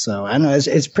 Yeah. So I don't know,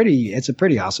 it's a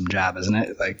pretty awesome job, isn't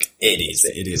it? Like it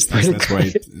is.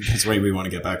 That's why we want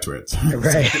to get back to it.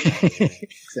 Right.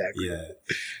 Exactly. Yeah.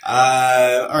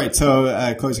 All right.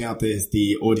 So, closing out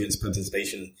the audience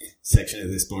participation section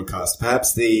of this broadcast,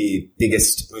 perhaps the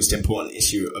biggest, most important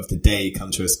issue of the day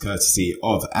come to us courtesy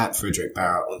of @Frederick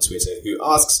Barra on Twitter, who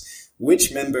asks,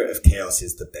 which member of Chaos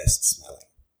is the best smelling?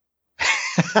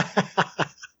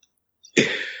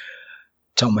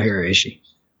 Tomohiro Ishii.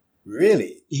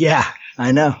 Really? Yeah,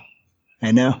 I know.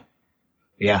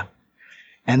 Yeah.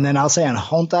 And then I'll say on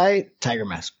Hontai, Tiger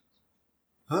Mask.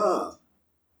 Huh.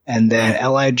 And then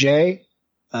LIJ,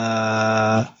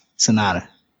 Sonata.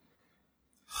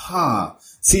 Huh.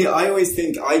 See, I always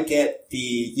think I get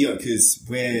because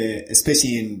we're,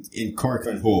 especially in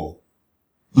Korakuen Hall,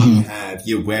 you have,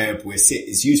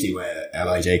 is usually where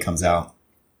LIJ comes out,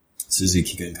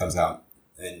 Suzuki-gun comes out.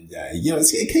 And,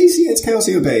 it's Chaos,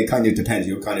 but it kind of depends.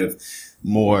 You're kind of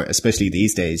more, especially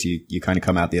these days, you kind of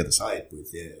come out the other side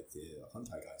with the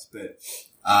Hontai guys. But,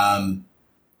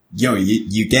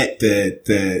 you get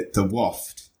the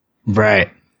waft.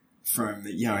 Right. From,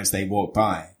 as they walk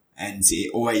by. And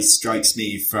it always strikes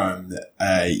me from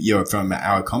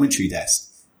our commentary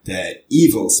desk that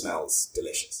Evil smells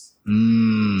delicious.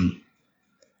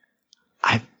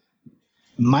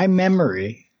 My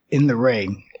memory in the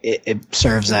ring, it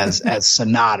serves as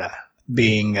Sonata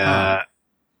being, right.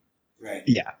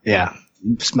 Yeah.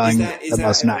 Smelling the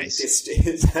most nice.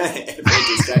 Is that very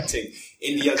distracting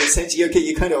in the other sense?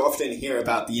 You kind of often hear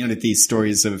about these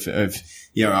stories of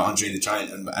Andre the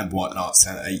Giant and whatnot,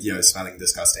 smelling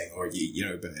disgusting, or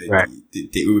but right.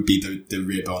 it would be the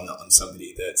rib on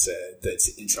somebody that's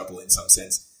in trouble in some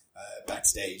sense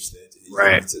backstage that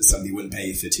right. Somebody wouldn't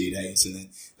pay for 2 days, and then.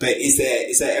 But is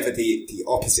there ever the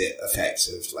opposite effect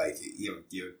of like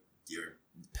you're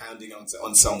pounding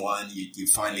on someone, you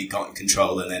finally got in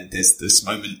control, and then there's this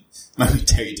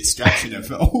momentary distraction of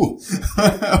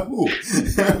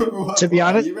to be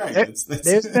honest, right.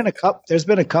 there's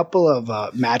been a couple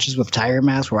of matches with Tiger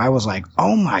Mask where I was like,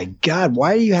 oh my god,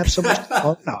 why do you have so much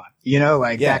going on?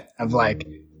 That of like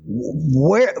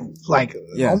where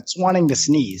almost wanting to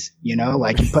sneeze,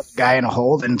 like you put the guy in a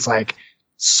hold and it's like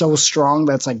so strong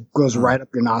that's like goes right up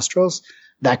your nostrils,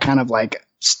 that kind of like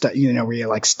where you're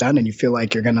like stunned and you feel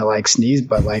like you're gonna like sneeze,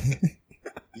 but like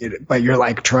but you're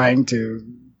like trying to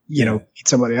beat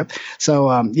somebody up. So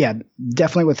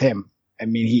definitely with him. I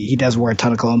mean, he does wear a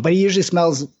ton of cologne, but he usually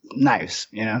smells nice,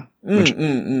 I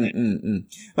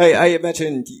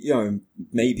imagine,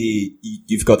 maybe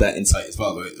you've got that insight as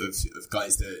well of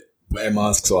guys that wear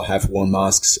masks or have worn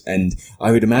masks. And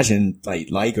I would imagine like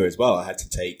Liger as well had to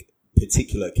take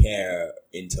particular care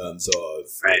in terms of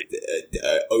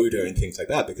odor and things like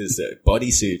that, because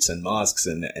bodysuits and masks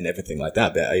and everything like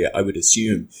that. But I would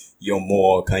assume you're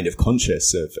more kind of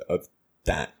conscious of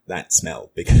that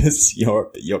smell because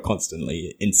you're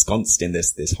constantly ensconced in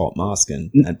this hot mask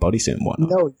and bodysuit and whatnot.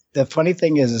 No, the funny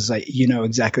thing is like,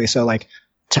 exactly. So like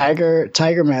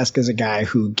Tiger Mask is a guy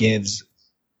who gives,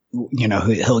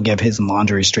 he'll give his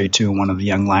laundry straight to one of the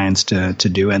young lions to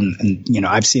do. And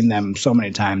I've seen them so many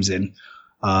times in,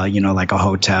 like a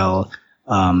hotel,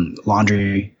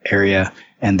 laundry area,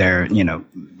 and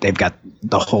they've got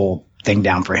the whole thing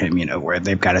down for him, where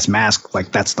they've got his mask,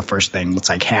 like that's the first thing. It's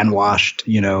like hand washed,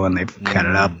 and they've cut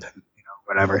it up,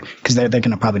 whatever, because they're going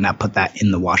to probably not put that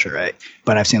in the washer, right?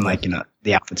 But I've seen like,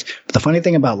 the outfits. But the funny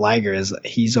thing about Liger is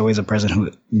he's always a person who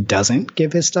doesn't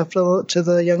give his stuff to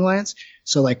the young lions.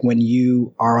 So like when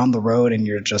you are on the road and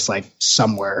you're just like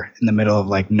somewhere in the middle of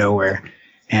like nowhere,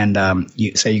 and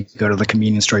you go to the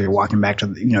convenience store, you're walking back to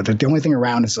the only thing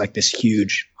around is like this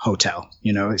huge hotel,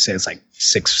 say it's like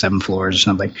 6-7 floors or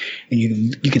something, and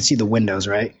you can see the windows,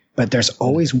 right? But there's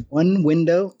always one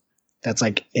window that's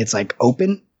like it's like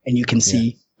open, and you can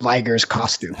see Liger's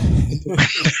costume,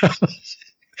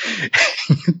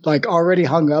 like already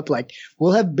hung up. Like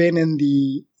we'll have been in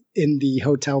the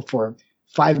hotel for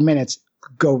 5 minutes,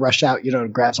 go rush out,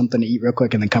 grab something to eat real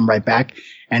quick, and then come right back,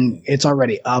 and it's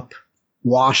already up,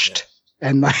 washed,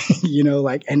 and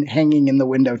like and hanging in the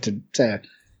window to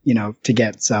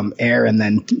get some air, and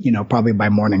then probably by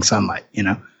morning sunlight,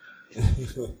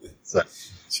 So.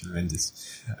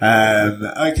 Tremendous.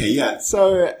 Okay, yeah.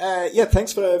 So,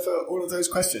 thanks for all of those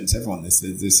questions, everyone. This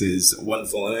is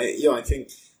wonderful, and I think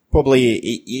probably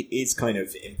it is kind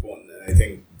of important. And I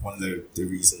think one of the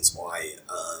reasons why,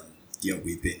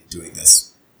 we've been doing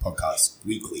this podcast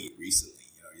weekly recently.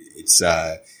 It's,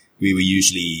 we were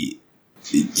usually,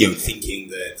 thinking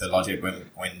the logic when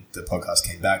the podcast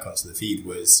came back onto the feed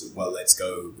was, well, let's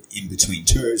go in between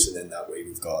tours, and then that way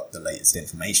we've got the latest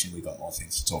information, we've got more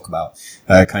things to talk about,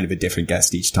 kind of a different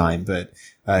guest each time. But,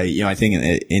 I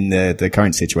think in the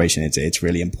current situation, it's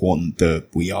really important that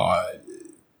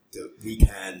we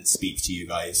can speak to you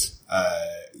guys,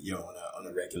 on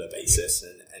a regular basis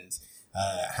and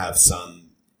have some,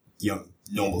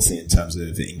 normalcy in terms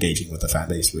of engaging with the fan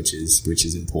base, which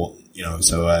is important,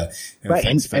 so, right.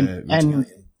 Thanks for reaching out.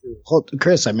 Well,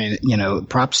 Chris, I mean,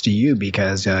 props to you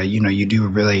because, you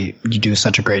do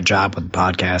such a great job with the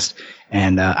podcast.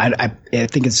 And, I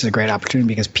think it's a great opportunity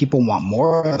because people want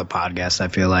more of the podcast. I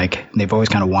feel like they've always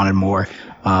kind of wanted more.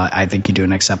 I think you do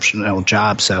an exceptional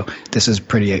job. So this is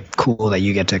pretty cool that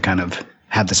you get to kind of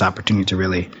have this opportunity to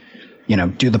really,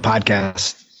 do the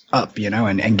podcast up,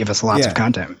 and give us lots of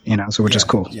content, which is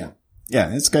cool. Yeah.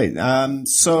 Yeah, it's great. In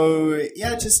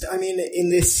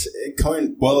this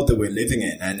current world that we're living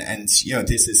in, and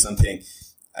this is something,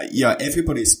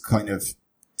 everybody's kind of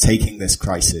taking this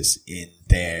crisis in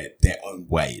their own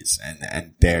ways,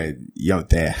 and they're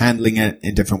handling it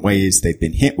in different ways. They've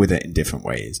been hit with it in different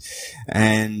ways.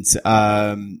 And,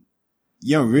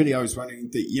 really, I was wondering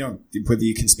that, whether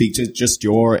you can speak to just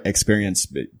your experience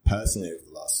personally over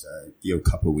the last,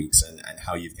 couple of weeks and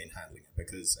how you've been handling it.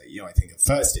 Because, I think at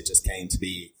first it just came to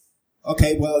be,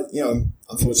 okay, well,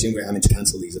 unfortunately we're having to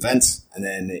cancel these events. And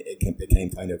then it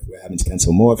became kind of, we're having to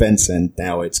cancel more events. And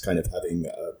now it's kind of having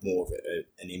more of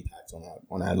an impact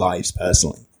on our lives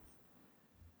personally.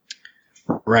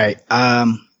 Right.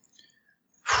 I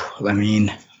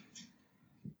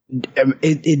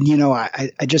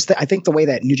think the way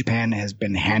that New Japan has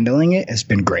been handling it has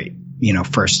been great.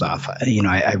 First off,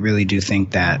 I really do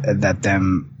think that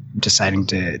them deciding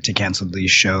to cancel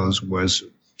these shows was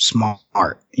smart,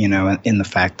 in the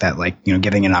fact that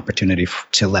giving an opportunity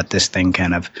to let this thing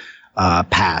kind of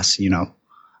pass,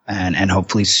 and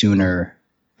hopefully as soon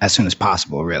as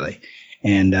possible, really.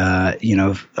 And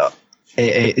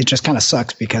it just kind of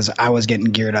sucks because I was getting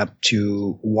geared up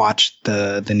to watch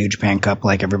the New Japan Cup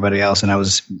like everybody else, and I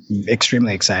was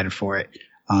extremely excited for it.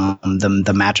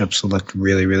 The matchups looked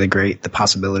really, really great. The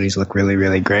possibilities look really,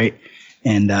 really great.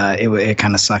 And it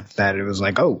kind of sucked that it was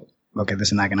like, oh, okay, this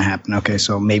is not going to happen. Okay,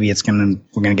 so maybe we're going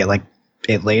to get like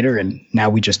it later, and now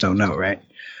we just don't know, right?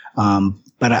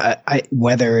 But I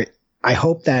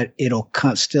hope that it'll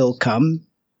still come,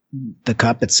 the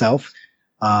cup itself,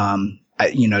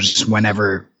 just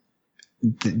whenever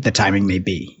the timing may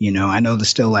be. I know there's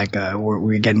still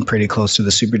we're getting pretty close to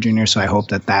the Super Junior, so I hope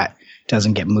that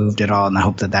doesn't get moved at all, and I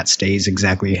hope that stays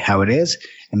exactly how it is.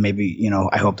 And maybe,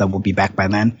 I hope that we'll be back by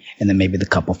then, and then maybe the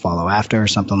cup will follow after or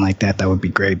something like that. That would be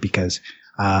great because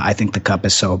I think the cup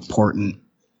is so important,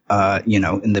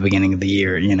 in the beginning of the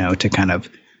year, to kind of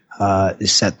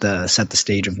set the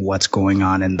stage of what's going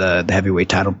on in the heavyweight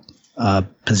title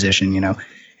position,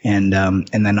 and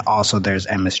then also there's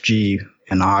MSG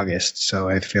in August. So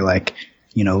I feel like,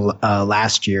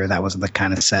 last year that was the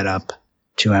kind of setup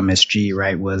to MSG,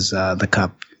 right? Was the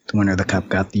cup, the winner of the cup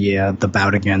got the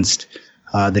bout against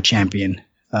the champion,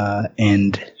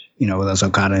 and with those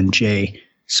Okada and Jay.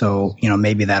 So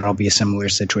maybe that'll be a similar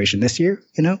situation this year.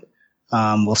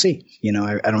 We'll see.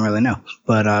 I don't really know,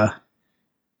 but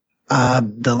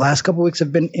the last couple of weeks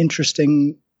have been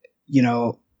interesting.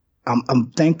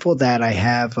 I'm thankful that I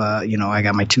have I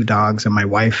got my two dogs and my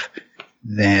wife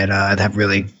that have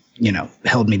really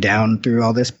held me down through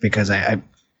all this, because I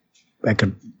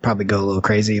could probably go a little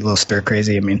crazy, a little stir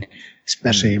crazy. I mean,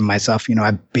 especially myself,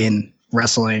 I've been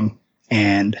wrestling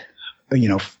and,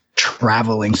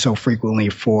 traveling so frequently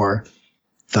for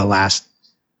the last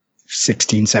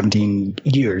 16, 17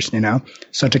 years,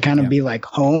 so to kind of be like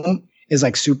home is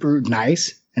like super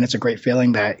nice. And it's a great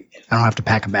feeling that I don't have to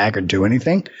pack a bag or do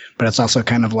anything, but it's also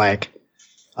kind of like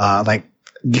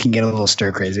you can get a little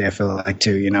stir crazy, I feel like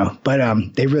too,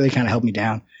 but, they really kind of helped me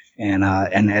down. And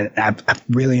I've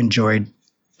really enjoyed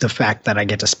the fact that I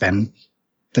get to spend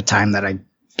the time that I'm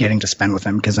getting to spend with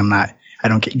them, because I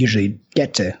don't usually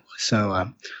get to.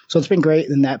 So it's been great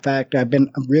in that fact. I've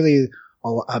been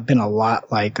a lot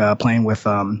playing with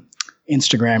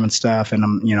Instagram and stuff, and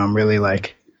I'm really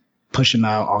pushing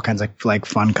out all kinds of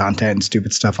fun content and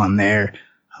stupid stuff on there.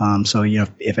 So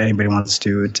if anybody wants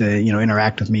to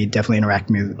interact with me, definitely interact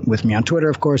with me on Twitter,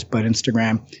 of course, but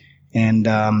Instagram. And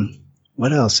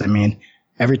what else? I mean,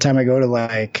 every time I go to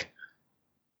I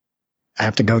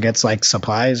have to go get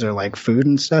supplies or food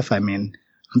and stuff. I mean,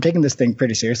 I'm taking this thing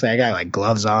pretty seriously. I got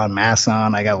gloves on, masks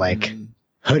on. I got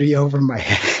hoodie over my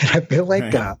head. I feel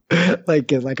like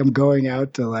like I'm going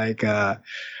out to like The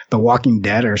Walking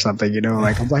Dead or something,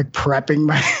 like I'm like prepping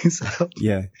myself.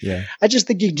 Yeah, yeah. I just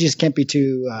think you just can't be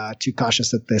too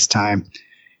cautious at this time,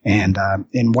 and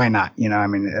why not? I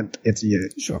mean, it's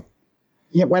sure.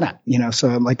 Yeah, why not? So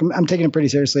I'm taking it pretty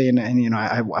seriously, and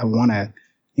I want to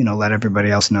let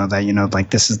everybody else know that like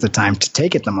this is the time to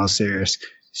take it the most serious,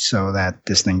 so that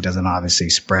this thing doesn't obviously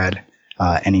spread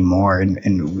anymore,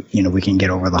 and we can get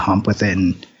over the hump with it,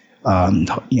 and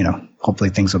hopefully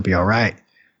things will be all right.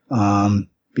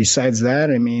 Besides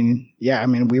that, I mean,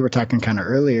 we were talking kind of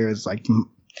earlier. It's like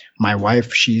my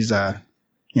wife, she's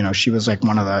she was like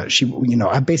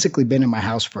I've basically been in my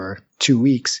house for 2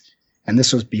 weeks, and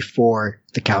this was before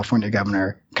the California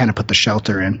governor kind of put the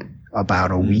shelter in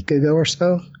about a week ago or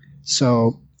so.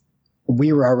 So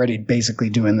we were already basically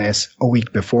doing this a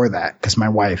week before that, because my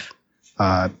wife,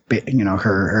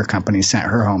 her company sent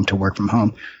her home to work from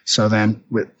home. So then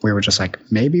we were just like,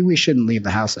 maybe we shouldn't leave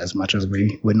the house as much as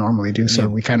we would normally do. So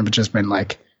we kind of just been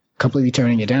like completely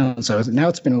turning it down. So now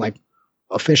it's been like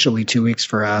officially 2 weeks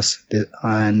for us,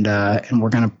 and we're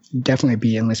gonna definitely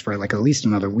be in this for like at least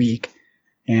another week.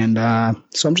 And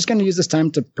so I'm just gonna use this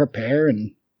time to prepare,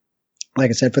 and like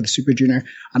I said, for the Super Junior,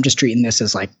 I'm just treating this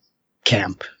as like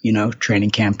camp, training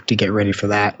camp to get ready for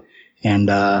that, and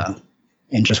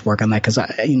just work on that, because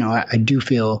I do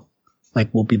feel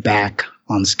like we'll be back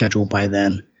on schedule by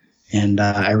then, and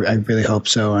I really hope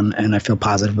so, and I feel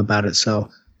positive about it. So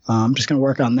I'm just gonna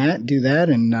work on that, do that,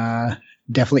 and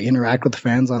definitely interact with the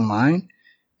fans online,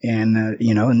 and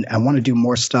and I want to do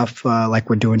more stuff like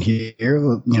we're doing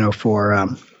here,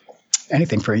 for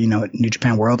anything for New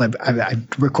Japan World. I've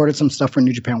recorded some stuff for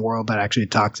New Japan World that actually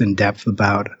talks in depth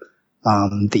about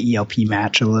the ELP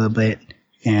match a little bit,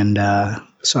 and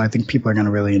so I think people are going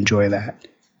to really enjoy that.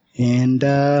 And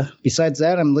besides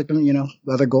that, I'm looking,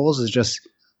 other goals is just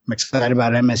I'm excited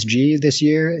about MSG this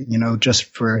year,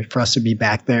 just for us to be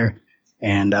back there,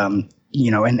 and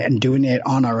and doing it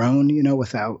on our own,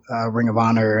 without Ring of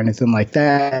Honor or anything like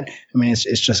that. I mean,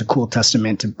 it's just a cool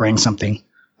testament to bring something,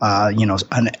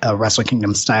 a Wrestle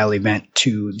Kingdom style event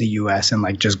to the US and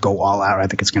like just go all out. I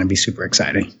think it's going to be super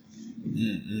exciting.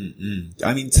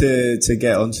 I mean, to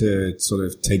get onto sort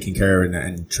of taking care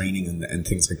and training and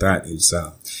things like that is,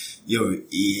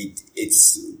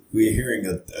 we're hearing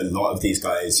a lot of these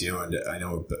guys, and I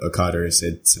know Okada has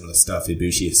said similar stuff,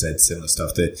 Ibushi has said similar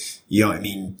stuff, that, I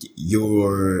mean,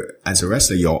 you're, as a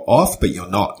wrestler, you're off, but you're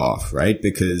not off, right?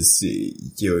 Because,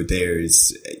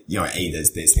 there's,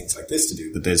 there's things like this to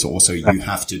do, but there's also, you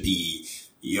have to be,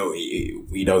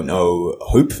 we don't know,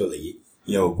 hopefully,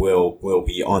 we'll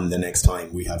be on the next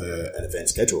time we have an event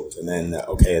scheduled, and then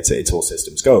okay, it's all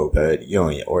systems go. But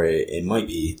or it might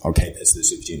be okay, there's the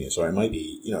Super Juniors, or it might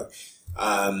be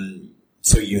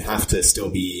so you have to still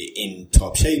be in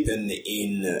top shape and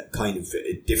in kind of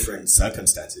different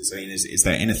circumstances. I mean, is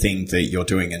there anything that you're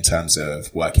doing in terms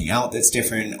of working out that's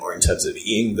different, or in terms of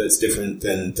eating that's different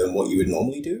than what you would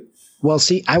normally do? Well,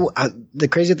 see, the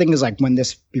crazy thing is like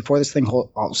before this thing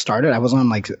all started, I was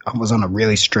on a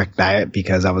really strict diet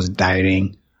because I was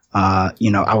dieting. I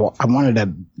wanted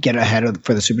to get ahead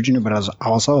for the Super Junior, but I was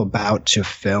also about to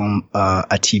film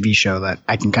a TV show that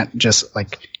I can kind of just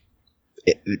like,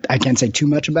 I can't say too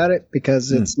much about it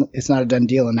because it's not a done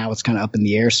deal, and now it's kind of up in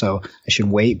the air, so I should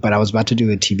wait. But I was about to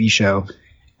do a TV show,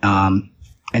 and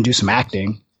do some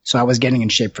acting, so I was getting in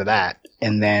shape for that,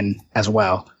 and then as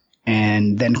well.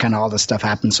 And then kind of all this stuff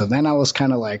happened. So then I was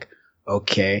kind of like,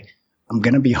 okay, I'm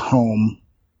going to be home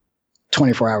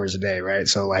 24 hours a day, right?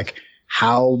 So like,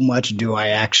 how much do I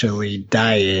actually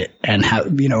diet, and how,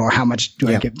 or how much do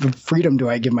I give, the freedom do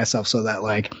I give myself, so that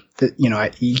like,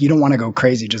 you don't want to go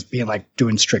crazy just being like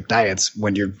doing strict diets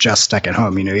when you're just stuck at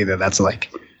home, either. That's like,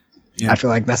 I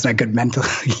feel like that's not good mentally,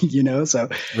 so,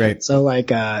 right. So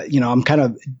like, I'm kind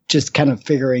of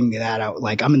figuring that out.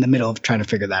 Like I'm in the middle of trying to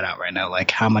figure that out right now.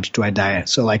 Like how much do I diet?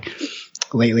 So like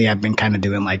lately I've been kind of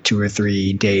doing like 2 or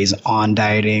 3 days on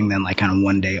dieting, then like kind of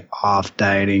 1 day off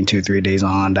dieting, 2 or 3 days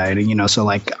on dieting, so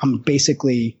like I'm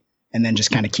basically, and then just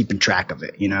kind of keeping track of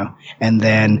it, and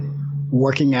then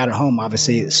working out at home,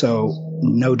 obviously. So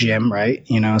no gym, right?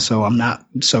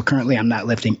 So currently I'm not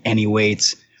lifting any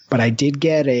weights. But I did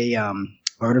get a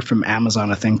order from Amazon,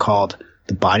 a thing called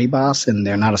the Body Boss, and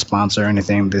they're not a sponsor or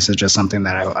anything. This is just something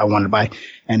that I wanted to buy,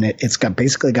 and it's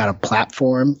basically got a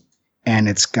platform, and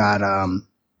it's got a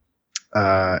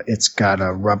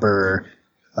rubber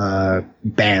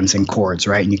bands and cords,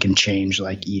 right? And you can change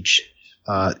like each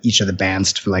of the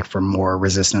bands for more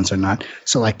resistance or not.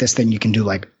 So like this thing, you can do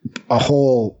like a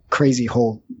whole crazy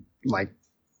like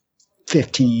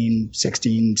 15,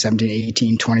 16, 17,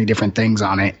 18, 20 different things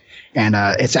on it. And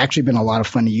it's actually been a lot of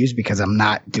fun to use because I'm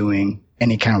not doing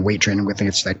any kind of weight training with it.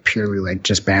 It's like purely like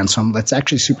just bands. So that's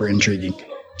actually super intriguing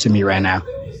to me right now.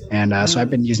 And so I've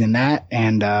been using that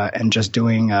and just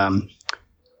doing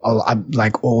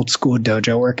like old school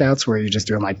dojo workouts where you're just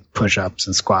doing like push-ups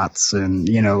and squats and,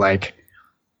 you know, like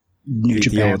New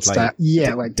Japan old, style. Like,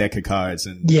 yeah, like deck of cards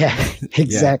and yeah,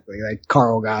 exactly. Yeah. Like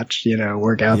Carl Gotch, you know,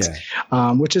 workouts,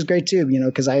 which is great too, you know,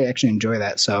 because I actually enjoy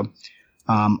that. So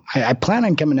I plan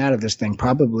on coming out of this thing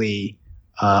probably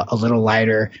a little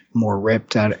lighter, more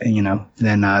ripped out, you know,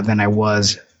 than I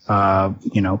was,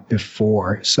 you know,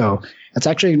 before. So it's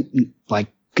actually like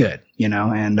good, you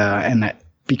know, and that,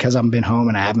 because I've been home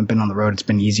and I haven't been on the road, it's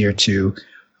been easier to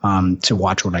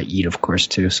watch what I eat, of course,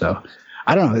 too. So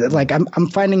I don't know, like I'm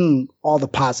finding all the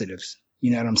positives,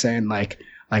 you know what I'm saying? Like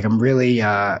I'm really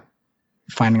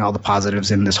finding all the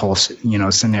positives in this whole, you know,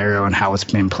 scenario and how it's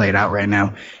been played out right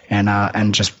now,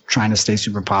 and just trying to stay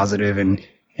super positive and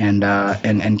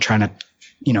trying to,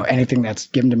 you know, anything that's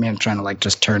given to me, I'm trying to like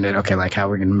just turn it, okay, like how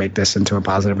we're going to make this into a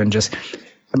positive, and just,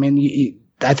 I mean,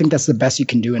 I think that's the best you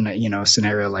can do in a, you know,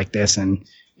 scenario like this. And,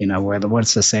 you know,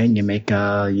 what's the saying? You make,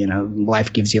 you know,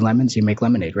 life gives you lemons, you make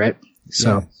lemonade, right?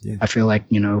 So yeah. I feel like,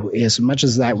 you know, as much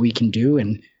as that we can do,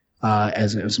 and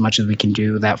as much as we can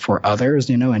do that for others,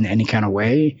 you know, in any kind of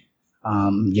way,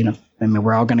 you know, I mean,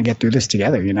 we're all going to get through this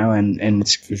together, you know, and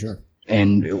it's for sure.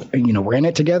 And, you know, we're in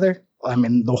it together. I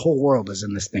mean, the whole world is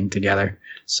in this thing together.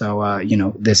 So, you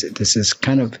know, this is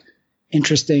kind of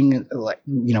interesting. Like,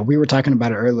 you know, we were talking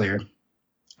about it earlier.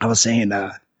 I was saying,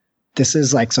 this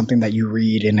is like something that you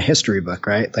read in a history book,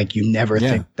 right? Like you never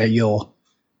think that you'll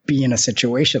be in a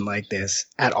situation like this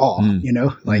at all, you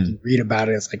know, like you read about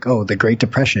it. It's like, oh, the Great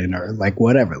Depression or like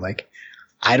whatever. Like,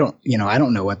 I don't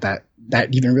know what that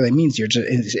even really means. You're just,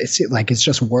 it's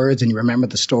just words and you remember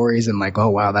the stories and like, oh,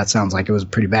 wow, that sounds like it was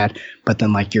pretty bad. But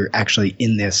then like, you're actually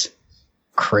in this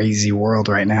crazy world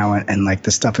right now and like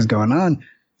this stuff is going on.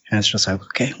 And it's just like,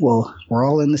 okay, well, we're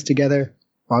all in this together.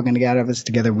 We're all going to get out of this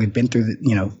together. We've been through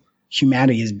you know,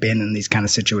 humanity has been in these kind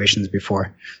of situations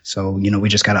before. So, you know, we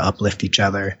just got to uplift each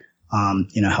other,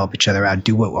 you know, help each other out,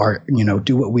 do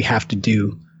what we have to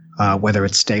do, whether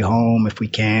it's stay home if we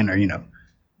can, or,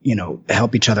 you know,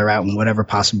 help each other out in whatever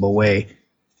possible way.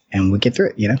 And we get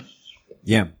through it, you know?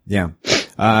 Yeah. Yeah.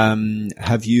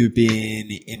 Have you been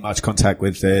in much contact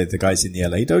with the guys in the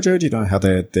LA dojo? Do you know how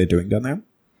they're doing down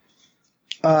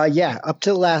there? Yeah. Up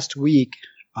till last week,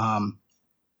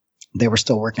 they were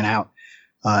still working out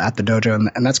at the dojo,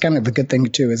 and that's kind of the good thing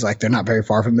too, is like they're not very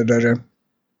far from the dojo,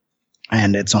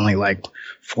 and it's only like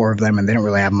 4 of them, and they don't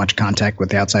really have much contact with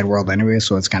the outside world anyway,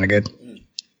 so it's kind of good.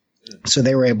 So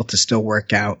they were able to still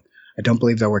work out. I don't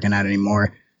believe they're working out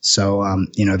anymore, so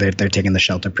you know, they're taking the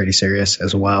shelter pretty serious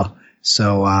as well.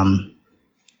 So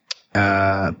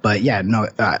but yeah, no,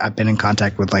 I've been in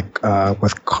contact with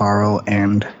with Carl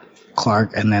and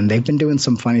Clark, and then they've been doing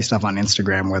some funny stuff on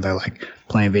Instagram where they're like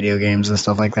playing video games and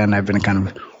stuff like that, and I've been kind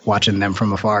of watching them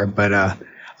from afar, but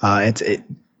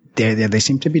they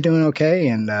seem to be doing okay,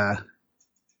 and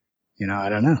you know, I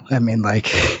don't know, I mean, like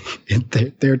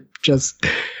they're just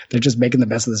making the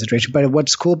best of the situation. But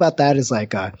what's cool about that is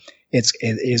like it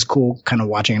is cool kind of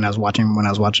watching, and when I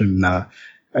was watching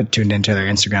I tuned into their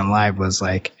Instagram live, was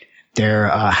like they're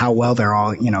how well they're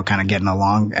all, you know, kind of getting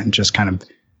along and just kind of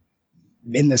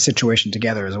in this situation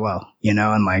together as well, you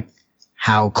know, and like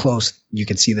how close you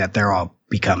can see that they're all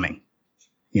becoming,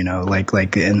 you know,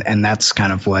 and that's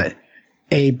kind of what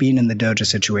being in the dojo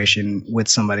situation with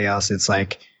somebody else. It's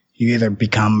like you either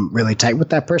become really tight with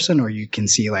that person, or you can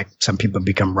see like some people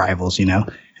become rivals, you know,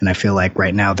 and I feel like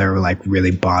right now they're like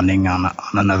really bonding on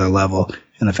another level.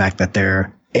 And the fact that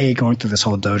they're going through this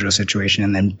whole dojo situation,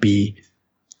 and then B,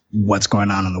 what's going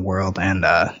on in the world, and,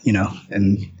 you know,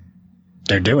 and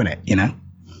they're doing it, you know?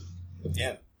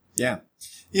 Yeah. Yeah.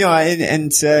 You know,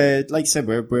 and like I said,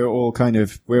 we're all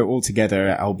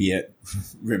together, albeit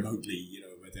remotely, you know,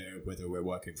 whether we're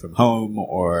working from home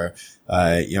or,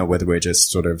 you know, whether we're just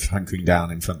sort of hunkering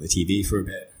down in front of the TV for a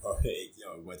bit, or, you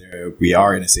know, whether we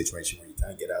are in a situation where you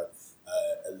can get out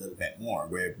a little bit more,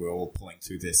 we're all pulling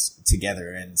through this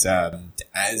together. And,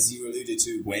 as you alluded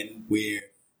to, when we're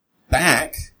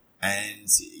back and,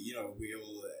 you know,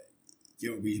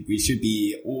 we should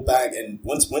be all back. And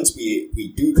once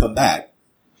we do come back,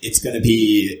 it's going to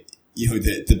be, you know,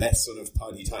 the best sort of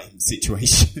party time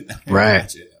situation.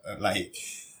 Right. Imagine. Like,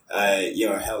 you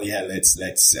know, hell yeah, let's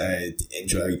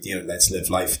enjoy, you know, let's live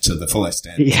life to the fullest.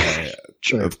 And, yeah,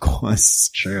 true. Of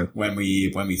course, true. When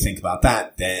we think about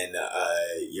that, then,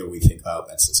 you know, we think about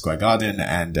Madison Square Garden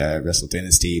and, Wrestle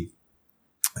Dynasty.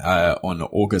 on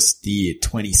August the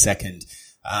 22nd.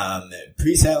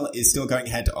 Pre-sale is still going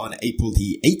ahead on April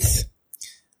the 8th.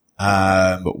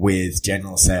 With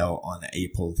general sale on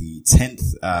April the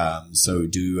 10th. So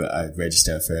do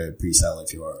register for pre-sale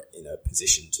if you're in a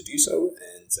position to do so.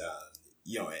 And,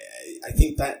 I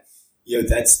think that,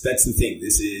 that's the thing.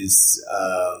 This is,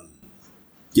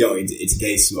 it's a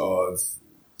case of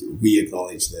we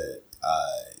acknowledge that,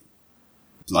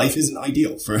 life isn't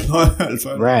ideal for a lot of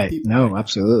people. No,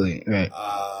 absolutely. Right.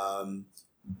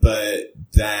 But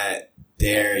that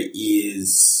there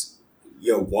is,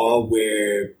 while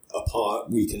we're apart,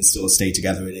 we can still stay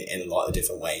together in a lot of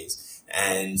different ways.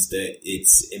 And that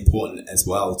it's important as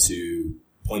well to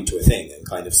point to a thing and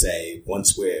kind of say,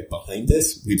 once we're behind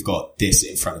this, we've got this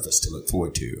in front of us to look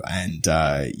forward to. And,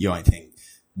 I think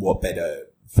what better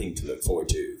thing to look forward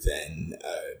to than,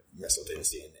 Wrestle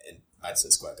Dynasty in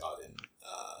Madison Square Garden.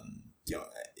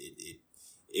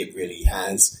 It really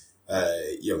has,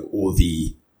 all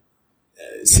the,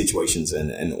 situations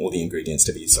and all the ingredients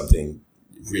to be something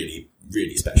really,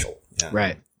 really special. Yeah.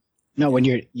 Right. No,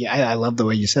 I love the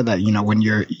way you said that, when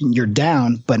you're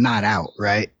down, but not out,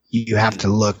 right? You have to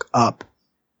look up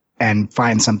and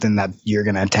find something that you're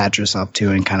going to attach yourself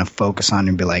to and kind of focus on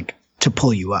and be like, to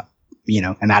pull you up,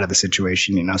 and out of the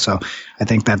situation, So I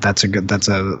think that's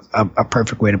a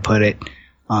perfect way to put it.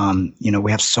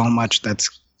 We have so much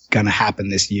that's going to happen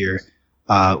this year.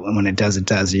 When it does, the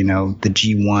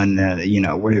G1,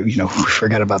 we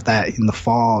forgot about that in the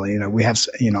fall. We have,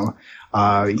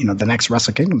 the next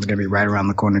Wrestle Kingdom is going to be right around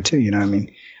the corner too.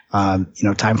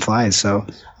 Time flies. So,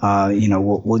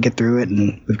 we'll get through it,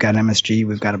 and we've got MSG.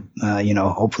 We've got,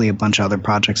 hopefully a bunch of other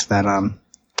projects that,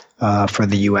 for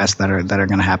the US that are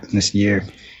going to happen this year.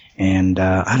 And,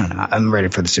 I don't know. I'm ready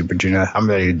for the Super Junior. I'm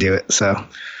ready to do it. So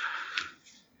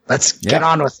let's get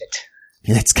on with it.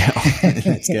 Let's get on.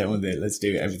 Let's get on with it. Let's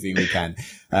do everything we can.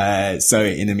 So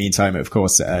in the meantime, of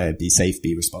course, be safe,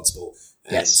 be responsible.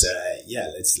 Yes. And,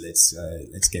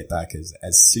 let's get back as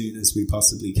soon as we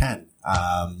possibly can.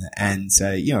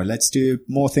 Let's do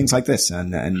more things like this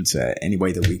and any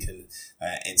way that we can,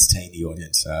 entertain the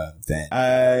audience, then.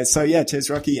 Cheers,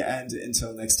 Rocky. And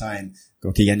until next time,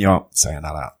 Gokigenyo.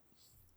 Sayonara.